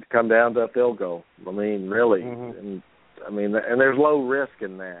 and it'd come down to a field goal. I mean, really, and there's low risk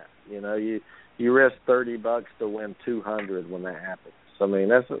in that. You risk $30 to win $200 when that happens. I mean,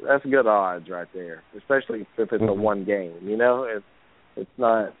 that's good odds right there, especially if it's a one game. It's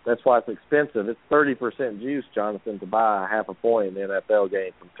not. That's why it's expensive. It's 30% juice, Jonathan, to buy a half a point in the NFL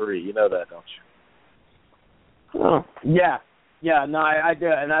game from 3. You know that, don't you? Oh, yeah. No, I do,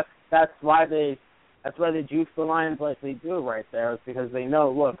 and that's why they juice the lines like they do right there, is because they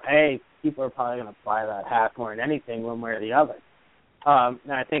know, look, hey, people are probably going to buy that half more than anything, one way or the other.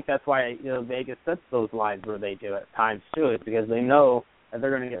 And I think that's why Vegas sets those lines where they do at times too, is because they know that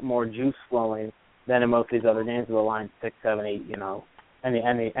they're going to get more juice flowing than in most of these other games where the line's 6, 7, 8, any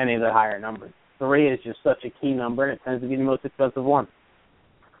of the higher numbers. 3 is just such a key number, and it tends to be the most expensive one.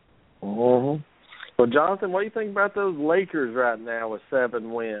 Mm-hmm. Well, Jonathan, what do you think about those Lakers right now with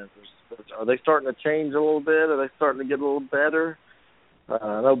 7 wins? Are they starting to change a little bit? Are they starting to get a little better?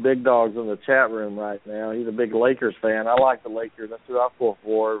 I know Big Dog's in the chat room right now. He's a big Lakers fan. I like the Lakers. That's who I pull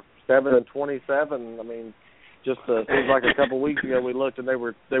for. 7-27. I mean, just seems like a couple weeks ago we looked and they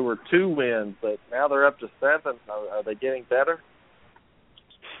were 2 wins, but now they're up to 7. Are they getting better?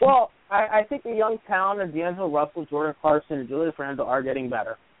 Well, I think the young talent of D'Angelo Russell, Jordan Clarkson, and Julius Randle are getting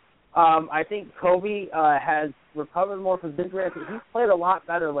better. I think Kobe has recovered more from his injury. He's played a lot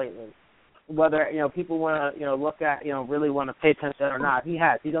better lately. Whether people want to look at really want to pay attention or not, he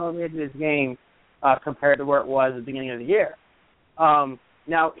has. He's elevated his game compared to where it was at the beginning of the year.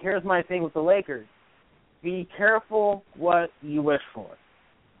 Now here's my thing with the Lakers: be careful what you wish for,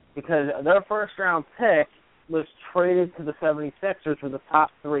 because their first round pick was traded to the 76ers with the top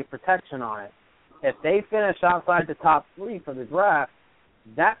 3 protection on it. If they finish outside the top 3 for the draft,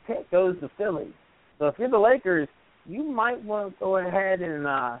 that pick goes to Philly. So if you're the Lakers, you might want to go ahead and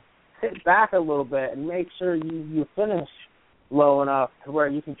sit back a little bit and make sure you finish low enough to where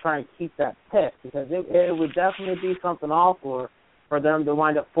you can try and keep that pick, because it would definitely be something awful for them to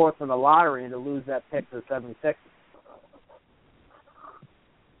wind up 4th in the lottery and to lose that pick to the 76ers.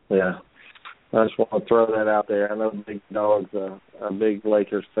 Yeah. I just want to throw that out there. I know Big Dog's a big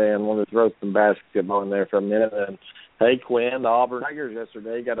Lakers fan. Want to throw some basketball in there for a minute. And, hey, Quinn, the Auburn Tigers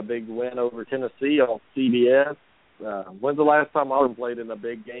yesterday got a big win over Tennessee on CBS. When's the last time Auburn played in a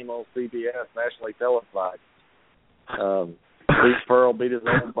big game on CBS, nationally televised? Pete Pearl beat his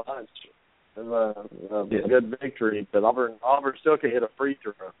own bunch. It was a good victory, but Auburn still can hit a free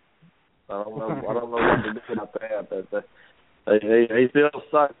throw. I don't know what to do about that, but they still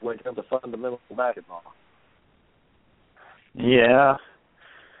suck when it comes to fundamental basketball. Yeah.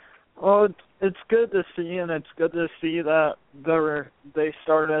 Well, it's good to see, and it's good to see that they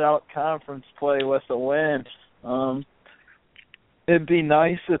started out conference play with a win. It'd be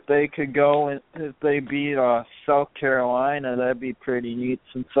nice if they could go and if they beat South Carolina. That'd be pretty neat,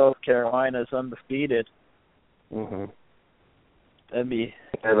 since South Carolina's undefeated. Mm-hmm. That'd be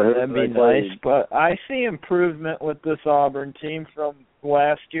nice. But I see improvement with this Auburn team from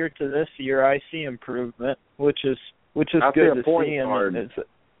last year to this year. I see improvement, which is good to see.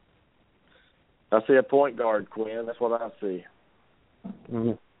 I see a point guard, Quinn. That's what I see.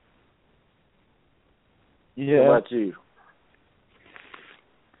 Mm-hmm. Yeah. How about you?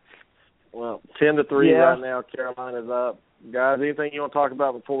 Well, 10-3 right now. Carolina's up. Guys, anything you want to talk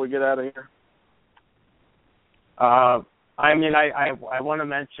about before we get out of here? I want to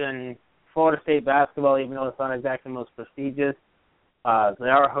mention Florida State basketball, even though it's not exactly the most prestigious. They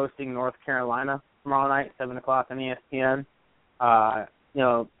are hosting North Carolina tomorrow night, 7 o'clock on ESPN.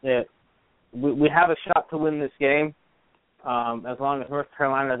 We have a shot to win this game. As long as North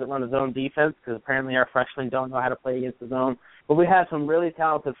Carolina doesn't run a zone defense, because apparently our freshmen don't know how to play against the zone. But we have some really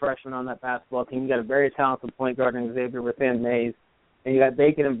talented freshmen on that basketball team. You got a very talented point guard in Xavier within Mays, and you got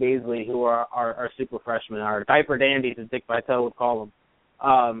Bacon and Beasley, who are super freshmen, our diaper dandies, as Dick Vitale would call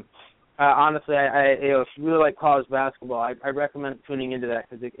them. Honestly, if you really like college basketball, I recommend tuning into that,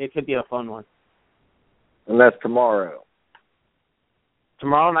 because it could be a fun one. And that's tomorrow.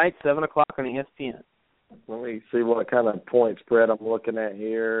 Tomorrow night, 7 o'clock on ESPN. Let me see what kind of point spread I'm looking at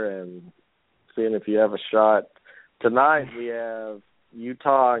here and seeing if you have a shot. Tonight we have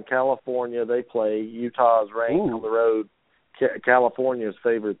Utah and California, they play. Utah is ranked on the road. California is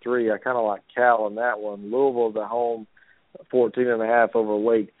favored 3. I kind of like Cal in that one. Louisville's at home, 14.5 over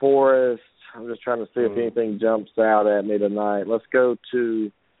Wake Forest. I'm just trying to see if anything jumps out at me tonight. Let's go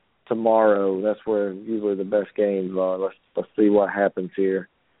to tomorrow. That's where usually the best games are. Let's see what happens here.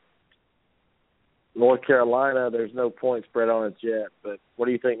 North Carolina, there's no point spread on it yet, but what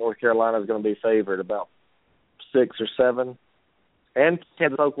do you think North Carolina is going to be favored? About 6 or 7? And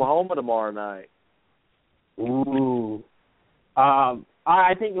Kansas, Oklahoma tomorrow night. Ooh.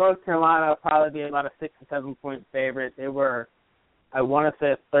 I think North Carolina will probably be about a 6 or 7 point favorite. They were, I want to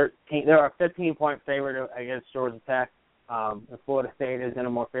say, 13. They were a 15-point favorite against Georgia Tech. And Florida State is in a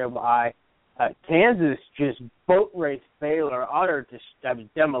more favorable eye. Kansas just boat raced Baylor, utter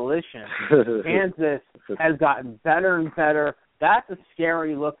demolition. Kansas has gotten better and better. That's a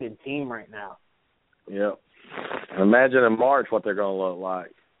scary looking team right now. Yep. Imagine in March what they're going to look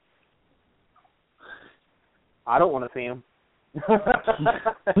like. I don't want to see them.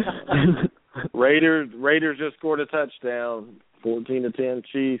 Raiders just scored a touchdown. 14-10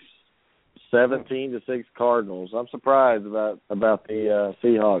 Chiefs. 17-6 Cardinals. I'm surprised about the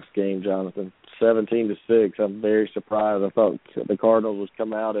Seahawks game, Jonathan. 17-6. I'm very surprised. I thought the Cardinals would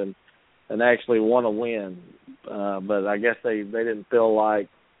come out and actually want to win, but I guess they didn't feel like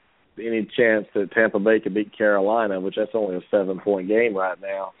any chance that Tampa Bay could beat Carolina, which that's only a 7-point game right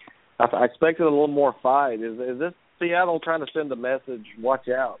now. I expected a little more fight. Is this Seattle trying to send a message? Watch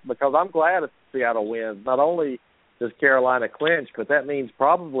out, because I'm glad if Seattle wins. Not only does Carolina clinch, but that means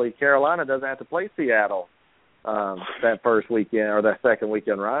probably Carolina doesn't have to play Seattle that first weekend or that second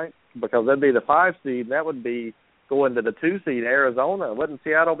weekend, right? Because that'd be the 5 seed, and that would be going to the 2 seed, Arizona. Wouldn't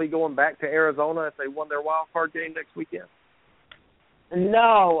Seattle be going back to Arizona if they won their wild card game next weekend?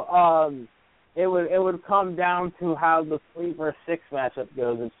 No, it would come down to how the 3 versus 6 matchup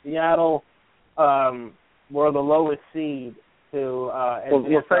goes. If Seattle were the lowest seed to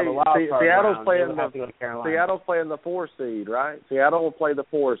Seattle's playing the 4 seed, right? Seattle will play the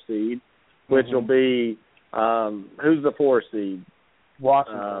 4 seed, which will be who's the 4 seed?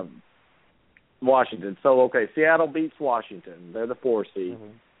 Washington. So Seattle beats Washington. They're the 4 seed.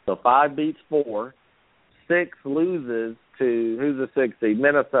 So 5 beats 4. 6 loses to who's the 6 seed?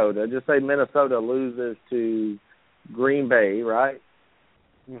 Minnesota. Just say Minnesota loses to Green Bay, right?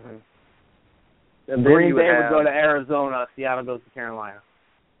 And Green Bay would go to Arizona. Seattle goes to Carolina.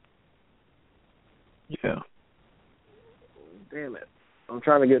 Yeah. Damn it. I'm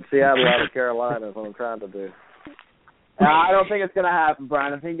trying to get Seattle out of Carolina is what I'm trying to do. I don't think it's going to happen,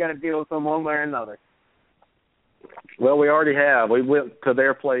 Brian. I think you got to deal with them one way or another. Well, we already have. We went to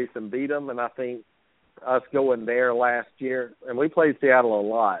their place and beat them, and I think us going there last year, and we played Seattle a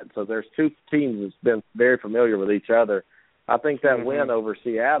lot, so there's 2 teams that's been very familiar with each other. I think that win over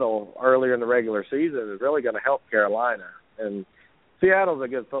Seattle earlier in the regular season is really going to help Carolina. And Seattle's a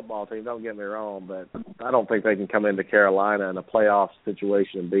good football team, don't get me wrong, but I don't think they can come into Carolina in a playoff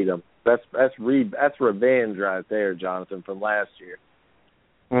situation and beat them. That's revenge right there, Jonathan, from last year.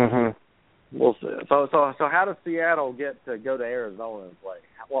 We'll see. So how does Seattle get to go to Arizona and play?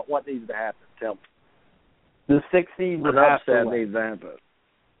 What needs to happen? Tell me. The 6 seed would have to win. Needs to happen.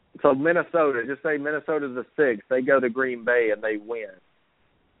 So Minnesota, just say Minnesota's the 6th. They go to Green Bay and they win.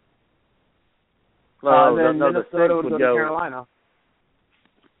 Then Minnesota would go to Carolina.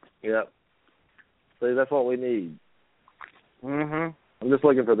 Yep. See, that's what we need. I'm just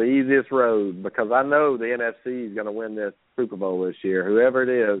looking for the easiest road because I know the NFC is going to win this Super Bowl this year. Whoever it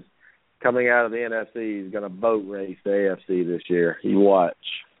is coming out of the NFC is going to boat race the AFC this year. You watch.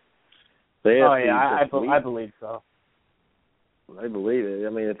 I believe so. They believe it. I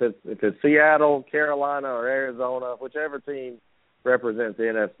mean, if it's Seattle, Carolina, or Arizona, whichever team represents the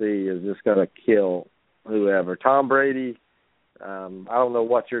NFC is just going to kill whoever. Tom Brady, I don't know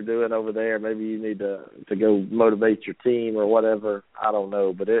what you're doing over there. Maybe you need to go motivate your team or whatever. I don't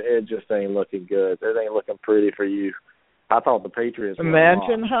know, but it just ain't looking good. It ain't looking pretty for you. I thought the Patriots were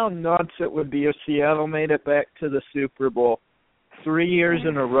Imagine how nuts it would be if Seattle made it back to the Super Bowl 3 years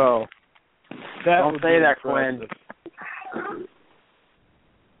in a row. Don't say that, Quinn.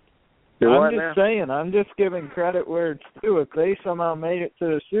 I'm just saying. I'm just giving credit where it's due. If they somehow made it to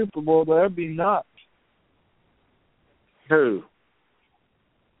the Super Bowl, that'd be nuts. Who?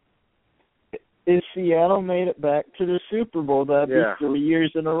 If Seattle made it back to the Super Bowl, that'd be 3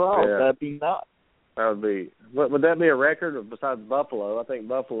 years in a row. Yeah. That'd be nuts. That would be. Would that be a record besides Buffalo? I think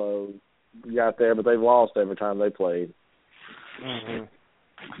Buffalo got there, but they've lost every time they played.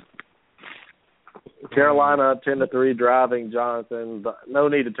 Carolina up 10-3, driving, Jonathan. No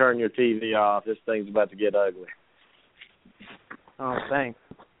need to turn your TV off. This thing's about to get ugly. Oh, thanks.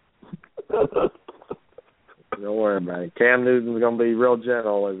 Don't worry about it. Cam Newton's going to be real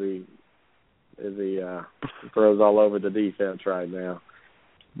gentle as he throws all over the defense right now.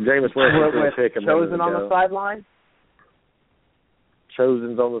 Jameis Winston's going to pick him. Chosen on the sideline?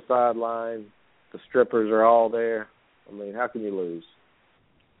 Chosen's on the sideline. The strippers are all there. I mean, how can you lose?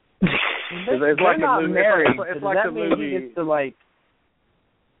 It's like not a movie. Married. It's like a movie. He gets to, like,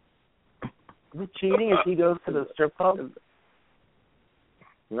 is it cheating if he goes to the strip club?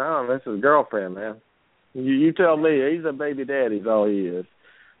 No, that's his girlfriend, man. You tell me. He's a baby daddy's all he is.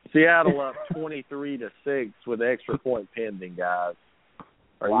 Seattle up 23-6 with extra point pending, guys.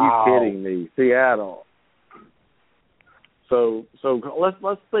 Are you kidding me? Seattle. So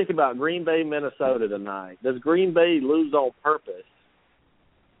let's think about Green Bay, Minnesota tonight. Does Green Bay lose on purpose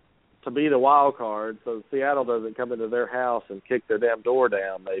to be the wild card so Seattle doesn't come into their house and kick their damn door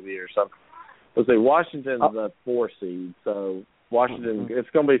down maybe or something? Let's see, Washington's the 4 seed, so Washington, it's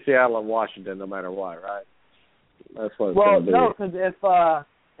going to be Seattle and Washington no matter what, right? That's what it's going to be. Well, no, because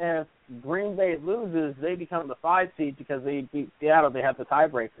if Green Bay loses, they become the 5 seed because they beat Seattle. They have the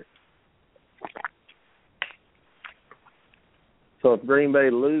tiebreaker. So if Green Bay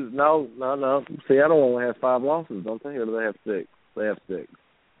loses, no. Seattle only has 5 losses, don't they? Or do they have 6? They have 6.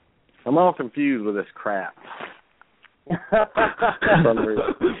 I'm all confused with this crap.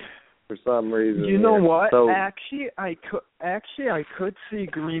 For some reason. You know what? So, actually, I could see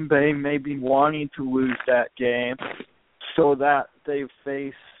Green Bay maybe wanting to lose that game so that they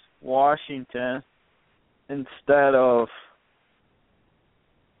face Washington instead of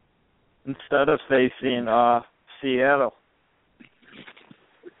facing Seattle.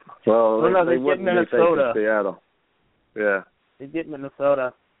 Well, no, they wouldn't get be facing Minnesota. Seattle. Yeah. They get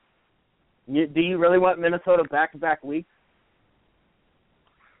Minnesota. Do you really want Minnesota back-to-back weeks?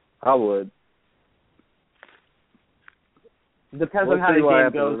 I would. Depends on how the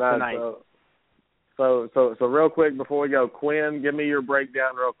game goes tonight. So real quick before we go, Quinn, give me your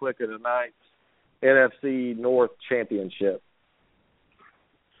breakdown real quick of tonight's NFC North Championship.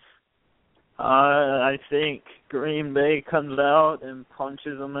 I think Green Bay comes out and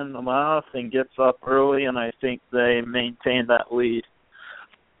punches them in the mouth and gets up early, and I think they maintain that lead.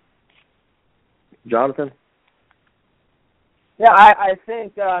 Jonathan? Yeah, I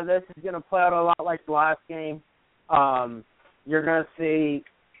think this is going to play out a lot like the last game. You're going to see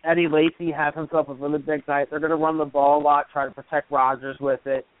Eddie Lacy have himself a really big night. They're going to run the ball a lot, try to protect Rodgers with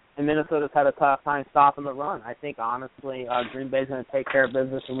it, and Minnesota's had a tough time stopping the run. I think, honestly, Green Bay's going to take care of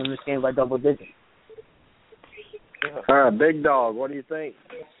business and win this game by double digits. All right, Big Dog, what do you think?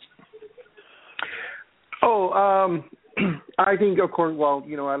 I think, of course, I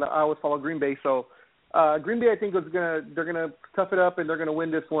always follow Green Bay, so Green Bay, I think, they're gonna tough it up and they're gonna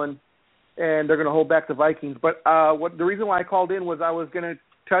win this one, and they're gonna hold back the Vikings. But the reason why I called in was I was gonna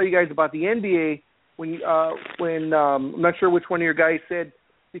tell you guys about the NBA when I'm not sure which one of your guys said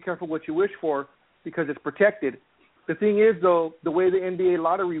be careful what you wish for because it's protected. The thing is, though, the way the NBA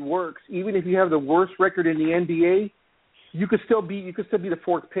lottery works, even if you have the worst record in the NBA, you could still be the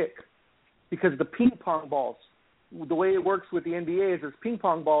 4th pick because the ping pong balls. The way it works with the NBA is there's ping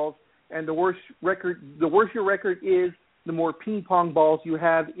pong balls, and the worse your record is, the more ping pong balls you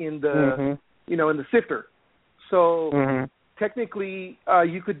have in the in the sifter. So technically,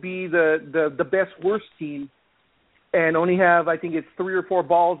 you could be the best worst team, and only have, I think it's 3 or 4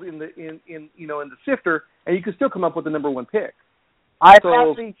 balls in the sifter, and you can still come up with the number 1 pick. I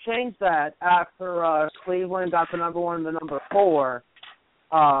actually changed that after Cleveland got the number 1 and the number 4.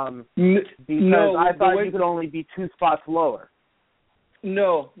 Because I thought you could only be 2 spots lower.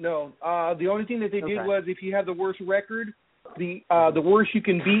 No. The only thing that they did was if you have the worst record, the worst you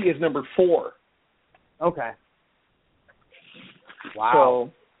can be is number 4. Okay.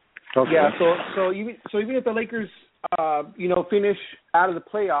 Wow. So even if the Lakers finish out of the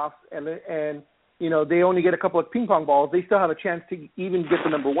playoffs and they only get a couple of ping pong balls, they still have a chance to even get the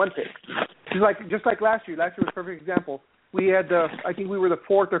number 1 pick. Just like last year. Last year was a perfect example. We had I think we were the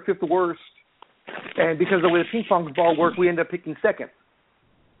 4th or 5th worst, and because of the way the ping pong ball worked, we ended up picking 2nd.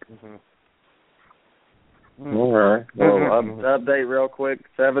 All right. Well, update real quick.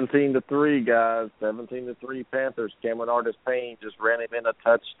 17-3, guys. 17-3 Panthers. Cameron Artis-Payne just ran him in a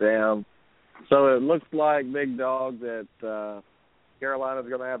touchdown. So it looks like, Big Dog, that Carolina's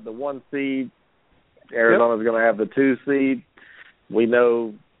going to have the 1 seed. Arizona's going to have the 2 seed. We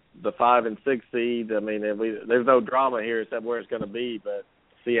know the 5 and 6 seed. I mean, there's no drama here except where it's going to be, but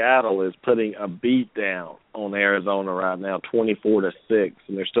Seattle is putting a beat down on Arizona right now, 24-6,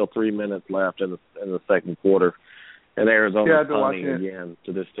 and there's still 3 minutes left in the second quarter, and Arizona's punting again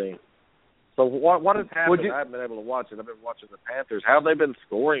to this team. So what has happened? I haven't been able to watch it. I've been watching the Panthers. How have they been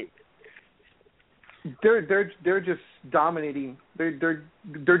scoring? They're just dominating. They're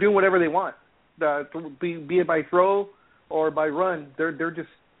doing whatever they want. Be it by throw or by run. They're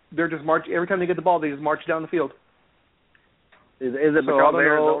just march. Every time they get the ball, they just march down the field. Is it because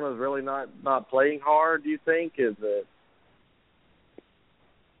Arizona's really not playing hard? Do you think? Is it?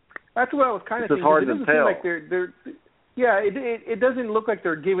 That's what I was kind of thinking. Hard it doesn't to tell. Seem like they're yeah. It doesn't look like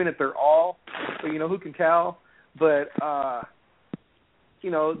they're giving it their all. But, who can tell? But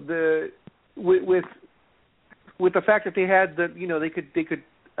with the fact that they had they could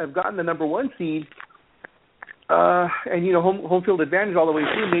have gotten the number 1 seed, and home field advantage all the way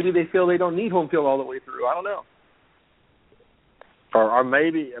through. Maybe they feel they don't need home field all the way through. I don't know. Or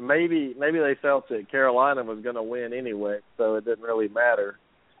maybe they felt that Carolina was going to win anyway, so it didn't really matter.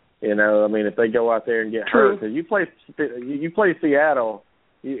 I mean, if they go out there and get hurt, because you play Seattle,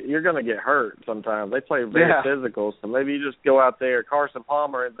 you're going to get hurt sometimes. They play very physical, so maybe you just go out there. Carson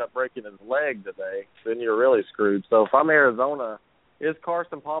Palmer ends up breaking his leg today, then you're really screwed. So if I'm Arizona, is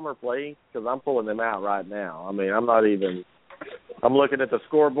Carson Palmer playing? Because I'm pulling him out right now. I mean, I'm looking at the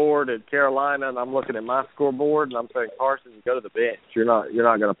scoreboard at Carolina, and I'm looking at my scoreboard, and I'm saying, Carson, you go to the bench. You're not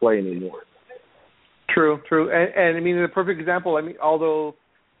going to play anymore. True. And I mean, a perfect example. I mean, although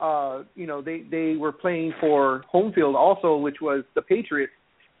they were playing for home field also, which was the Patriots.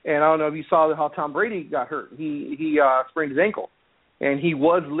 And I don't know if you saw how Tom Brady got hurt. He sprained his ankle, and he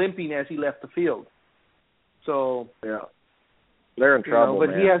was limping as he left the field. So yeah, they're in trouble. But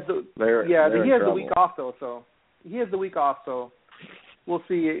man. he has he has trouble. the week off though. So he has the week off. So we'll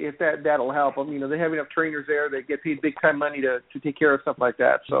see if that'll help him. They have enough trainers there. They get paid big time money to take care of stuff like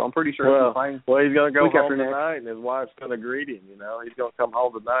that. So I'm pretty sure he'll be fine. Well, he's going to go week home tonight, and his wife's going to greet him. He's going to come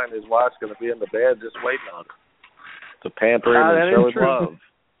home tonight, and his wife's going to be in the bed just waiting on him to pamper him and show his love.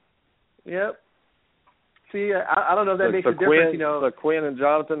 Yep. See, I don't know if that makes a difference. Quinn, So Quinn and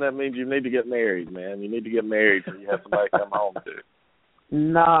Jonathan, that means you need to get married, man. You need to get married so you have somebody to come home to.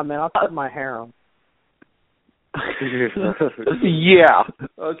 Nah, man, I'll cut my harem. Yeah.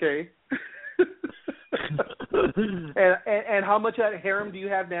 Okay. and how much of that harem do you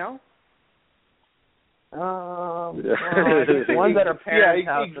have now? One's at her parents'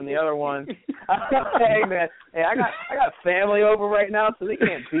 house and the other one. Hey man, I got family over right now, so they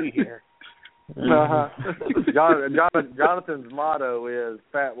can't be here. Jonathan's motto is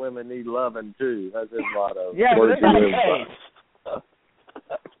 "Fat women need loving too." That's his motto. Yeah,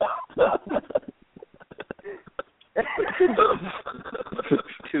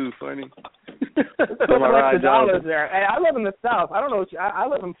 Too funny. Am I right, Jonathan? There. Hey, I live in the South. I don't know. I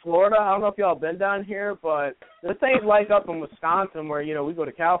live in Florida. I don't know if y'all been down here, but this ain't like up in Wisconsin where we go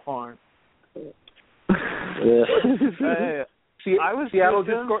to cow farm. Yeah. Hey, Seattle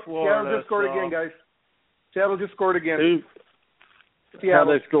just scored again, guys. Seattle just scored again. How'd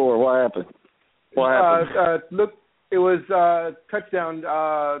they score? What happened? Look, it was touchdown.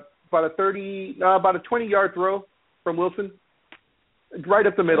 About a 20-yard throw from Wilson, right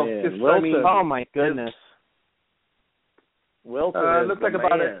up the middle. Wilson. Oh my goodness. Wilson looked like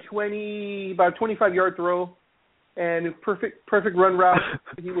about a 25-yard throw, and perfect run route.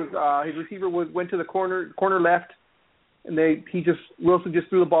 He was his receiver went to the corner left, and Wilson just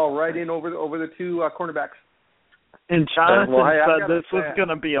threw the ball right in over the two cornerbacks. And Jonathan said this was going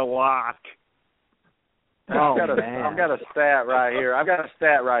to be a lock. I've got a stat right here.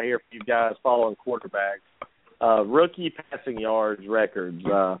 For you guys following quarterbacks. Rookie passing yards records.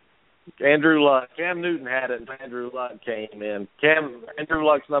 Andrew Luck. Cam Newton had it, and Andrew Luck came in. Andrew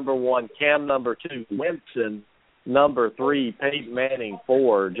Luck's number 1. Cam number 2. Winston number 3. Peyton Manning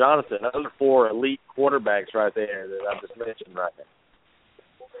 4. Jonathan, those are 4 elite quarterbacks right there that I just mentioned right now.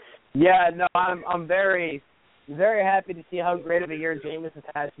 Yeah, no, I'm very, very happy to see how great of a year Jameis has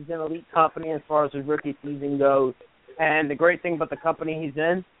had. He's in elite company as far as his rookie season goes. And the great thing about the company he's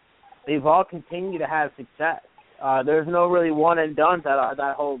in, they've all continued to have success. There's no really one and done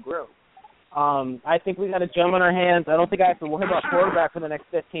that whole group. I think we got a gem on our hands. I don't think I have to worry about quarterback for the next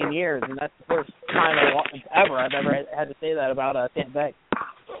 15 years, and that's the first time I've ever had to say that about Tampa Bay.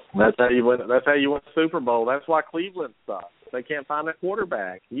 That's how you win. That's how you win the Super Bowl. That's why Cleveland sucks. They can't find a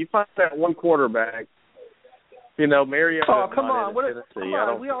quarterback. You find that one quarterback. Mariota. Oh, come on! Come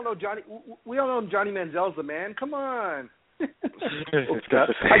on. We all know Johnny. We all know Johnny Manziel's the man. Come on. I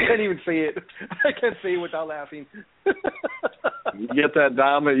can't even say it. I can't say it without laughing. You get that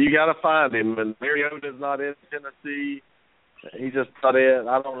diamond. You got to find him. And Mariota's not in Tennessee. He's just not in.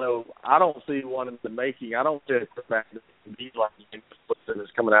 I don't know. I don't see one in the making. I don't see a quarterback that be like Jameis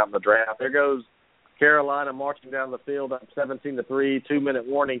is coming out in the draft. There goes Carolina marching down the field up 17-3. 2-minute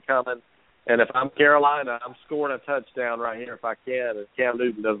warning coming. And if I'm Carolina, I'm scoring a touchdown right here if I can. And Cam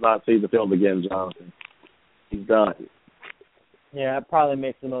Newton does not see the field again, Jonathan. He's done. Yeah, that probably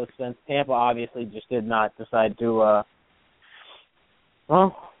makes the most sense. Tampa obviously just did not decide to,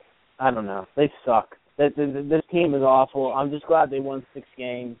 well, I don't know. They suck. This team is awful. I'm just glad they won 6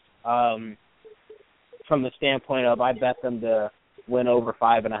 games. From the standpoint of I bet them to win over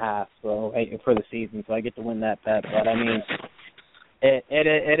 5.5 for the season, so I get to win that bet. But, I mean,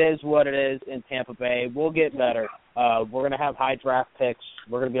 it is what it is in Tampa Bay. We'll get better. We're going to have high draft picks.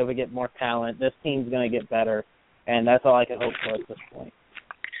 We're going to be able to get more talent. This team's going to get better. And that's all I can hope for at this point.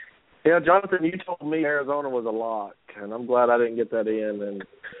 Yeah, Jonathan, you told me Arizona was a lock, and I'm glad I didn't get that in. And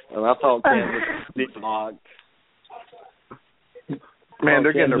I thought Kansas City was a lock. Man,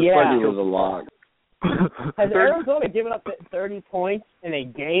 they're getting their Kansas City was a lock. Has Arizona given up 30 points in a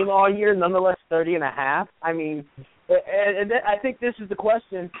game all year, nonetheless 30.5? I mean, and I think this is the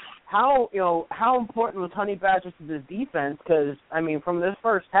question: how important was Honey Badger to this defense? Because I mean, from this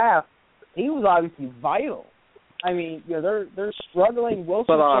first half, he was obviously vital. I mean, they're struggling.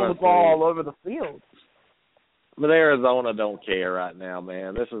 Wilson's throwing the ball all over the field. But Arizona don't care right now,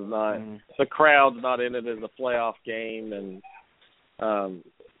 man. This is not the crowd's not in it as a playoff game, and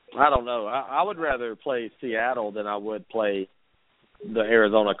I don't know. I would rather play Seattle than I would play the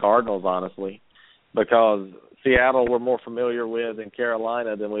Arizona Cardinals, honestly, because Seattle we're more familiar with in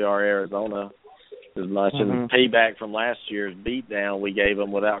Carolina than we are Arizona as much. And payback from last year's beatdown we gave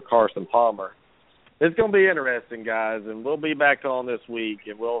them without Carson Palmer. It's going to be interesting, guys, and we'll be back on this week,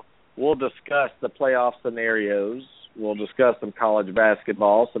 and we'll discuss the playoff scenarios. We'll discuss some college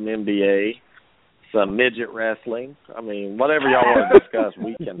basketball, some NBA, some midget wrestling. I mean, whatever y'all want to discuss,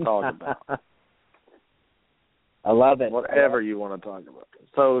 we can talk about. I love it. Whatever you want to talk about.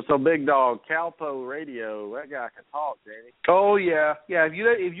 So Big Dog, Calpo Radio, that guy can talk, Danny. Oh yeah. If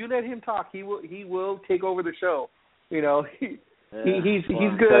you let him talk, he will take over the show. He's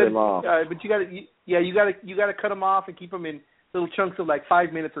good. But you gotta cut him off and keep him in little chunks of like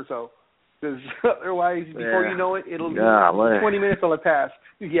 5 minutes or so, because otherwise, before you know it, it'll be 20 minutes will have passed.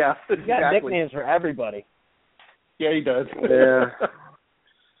 Yeah, he's got nicknames for everybody. Yeah, he does. Yeah,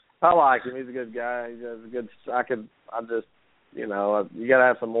 I like him. He's a good guy. He does a good. You gotta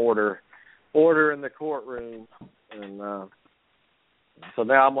have some order in the courtroom, and so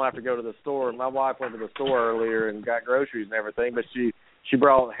now I'm gonna have to go to the store. My wife went to the store earlier and got groceries and everything, but she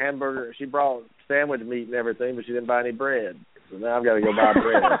brought she brought sandwich meat and everything, but she didn't buy any bread. So now I've got to go buy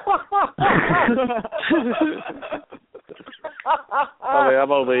bread.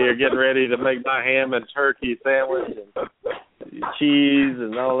 I'm over here getting ready to make my ham and turkey sandwich and cheese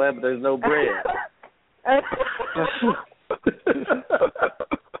and all that, but there's no bread.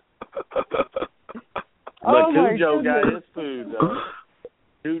 But Cujo got his food, though.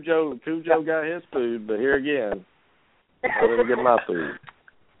 Cujo got his food, but here again, I didn't get my food.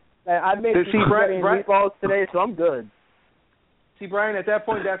 I made meatballs today, so I'm good. See, Brian, at that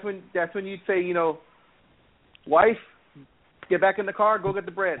point, that's when you'd say, wife, get back in the car, go get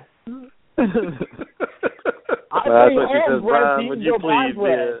the bread. That's what she says, Brian, would you please,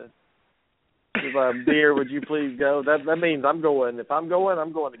 dear, would you please go? That means I'm going. If I'm going to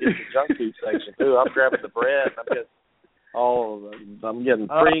get the junk food section, too. I'm grabbing the bread. I'm getting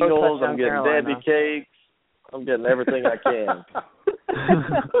Pringles. I'm getting Debbie cakes. I'm getting everything I can.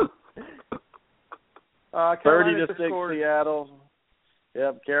 30-6 Seattle.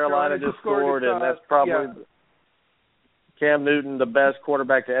 Yep, Carolina just scored, and that's probably Cam Newton, the best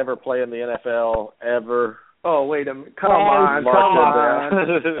quarterback to ever play in the NFL ever. Oh, wait a minute. Come on.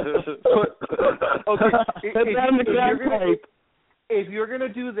 If you're going to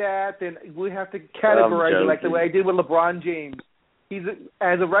do that, then we have to categorize it like the way I did with LeBron James.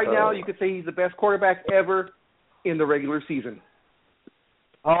 As of right now, you could say he's the best quarterback ever in the regular season.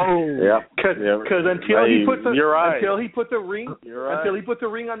 Oh, yeah. Because until he put the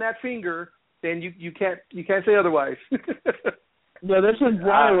ring on that finger, then you can't say otherwise. Yeah, this is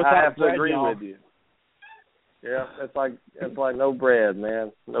Brian without I have to agree with you. Yeah, it's like no bread,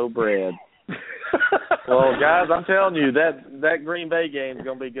 man. No bread. Well, guys, I'm telling you, that Green Bay game is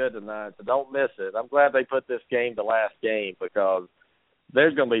going to be good tonight, so don't miss it. I'm glad they put this game to last game, because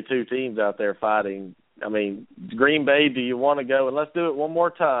there's going to be two teams out there fighting. I mean, Green Bay, do you want to go? And let's do it one more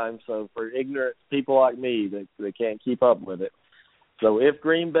time, so for ignorant people like me that can't keep up with it. So if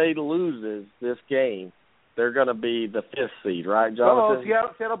Green Bay loses this game, they're going to be the 5th seed, right, Jonathan?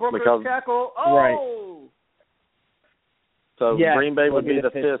 Oh, Seattle broke their tackle. Oh! Right. So Green Bay would be the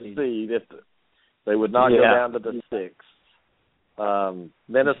 5th seed if they would not go down to the 6th.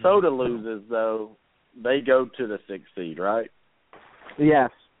 Minnesota loses, though. They go to the 6th seed, right?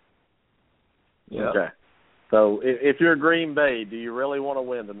 Yes. Yeah. Okay. So if you're Green Bay, do you really want to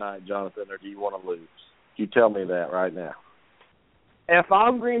win tonight, Jonathan, or do you want to lose? You tell me that right now. If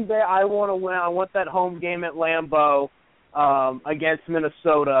I'm Green Bay, I want to win. I want that home game at Lambeau against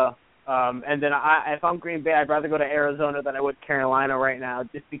Minnesota. And then if I'm Green Bay, I'd rather go to Arizona than I would Carolina right now,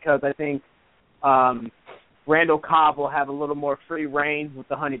 just because I think Randall Cobb will have a little more free reign with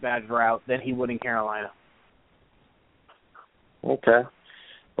the Honey Badger route than he would in Carolina. Okay.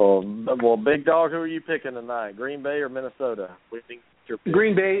 Well, Big Dog, who are you picking tonight, Green Bay or Minnesota? We think you're picking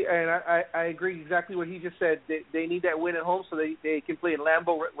Green Bay, and I agree exactly what he just said. They need that win at home so they can play in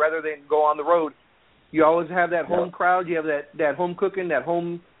Lambeau rather than go on the road. You always have that home crowd. You have that home cooking, that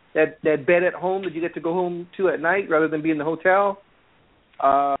bed at home that you get to go home to at night rather than be in the hotel.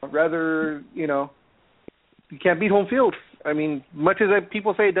 You can't beat home field. I mean, much as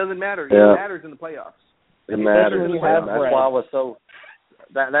people say it doesn't matter, it matters in the playoffs. It matters. That's why I was so.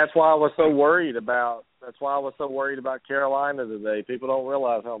 That's why I was so worried about. That's why I was so worried about Carolina today. People don't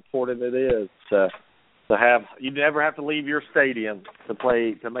realize how important it is to have. You never have to leave your stadium to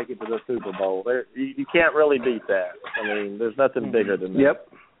make it to the Super Bowl. You can't really beat that. I mean, there's nothing bigger than that. Yep.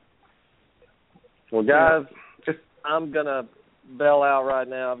 Well, guys, I'm gonna bail out right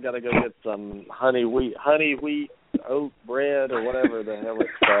now. I've got to go get some honey wheat oat bread or whatever the hell it's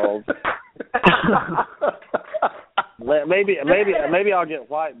called. Maybe I'll get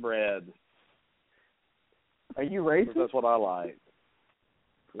white bread. Are you racist? That's what I like.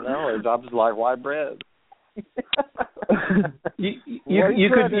 No, I just like white bread. You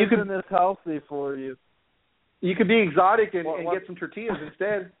could this healthy for you. You could be exotic and get some tortillas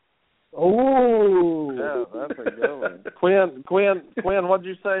instead. Oh, yeah, that's a good one. Quinn, what'd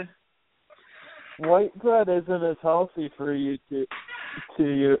you say? White bread isn't as healthy for you to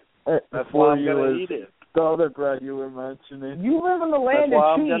you. That's why I'm gonna eat it. The other bread you were mentioning. You live in the land That's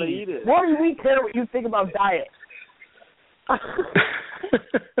why of I'm cheese. gonna eat it. Why do we care what you think about diet?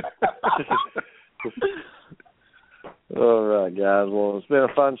 All right, guys. Well, it's been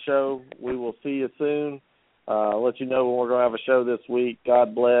a fun show. We will see you soon. I'll let you know when we're going to have a show this week.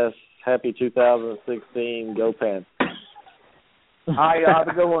 God bless. Happy 2016. Go Panthers. All right, have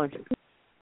a good one.